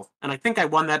Arsenal, and I think I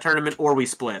won that tournament, or we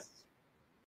split.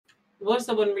 What was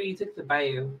the one where you took the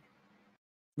Bayou?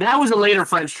 That was a later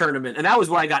French tournament, and that was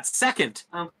where I got second,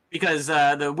 because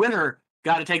the winner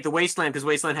got to take the Wasteland, because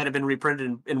Wasteland had been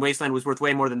reprinted, and Wasteland was worth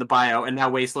way more than the Bio, and now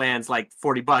Wasteland's like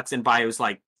 $40, and Bio's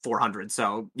like 400,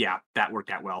 so yeah, that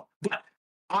worked out well. But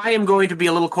I am going to be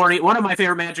a little corny. One of my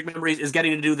favorite Magic memories is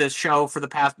getting to do this show for the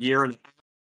past year and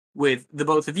with the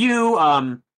both of you,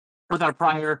 with our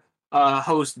prior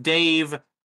host, Dave.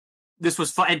 This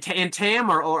was fun, and Tam,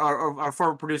 our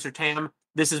former producer, Tam.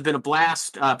 This has been a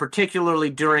blast, particularly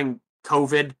during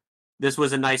COVID. This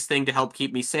was a nice thing to help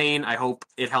keep me sane. I hope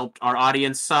it helped our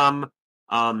audience some.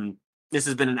 This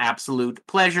has been an absolute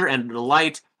pleasure and a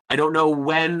delight. I don't know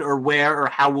when or where or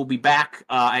how we'll be back.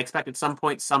 I expect at some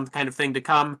point some kind of thing to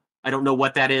come. I don't know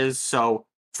what that is. So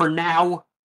for now,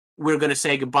 we're going to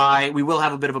say goodbye. We will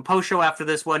have a bit of a post show after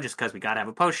this one, just because we got to have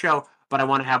a post show. But I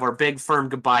want to have our big, firm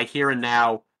goodbye here and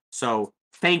now. So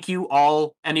thank you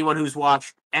all, anyone who's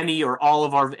watched any or all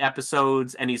of our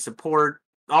episodes, any support,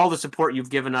 all the support you've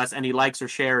given us, any likes or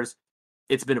shares.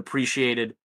 It's been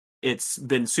appreciated. It's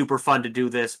been super fun to do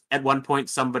this. At one point,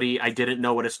 somebody I didn't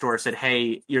know at a store said,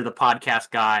 "Hey, you're the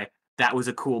podcast guy." That was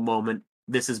a cool moment.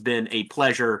 This has been a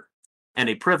pleasure and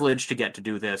a privilege to get to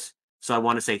do this. So I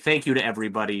want to say thank you to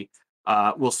everybody.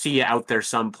 We'll see you out there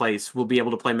someplace. We'll be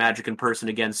able to play Magic in person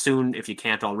again soon if you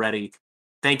can't already.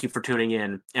 Thank you for tuning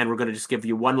in, and we're going to just give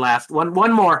you one last one.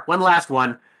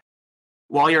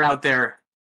 While you're out there,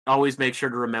 always make sure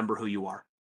to remember who you are.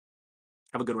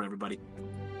 Have a good one, everybody.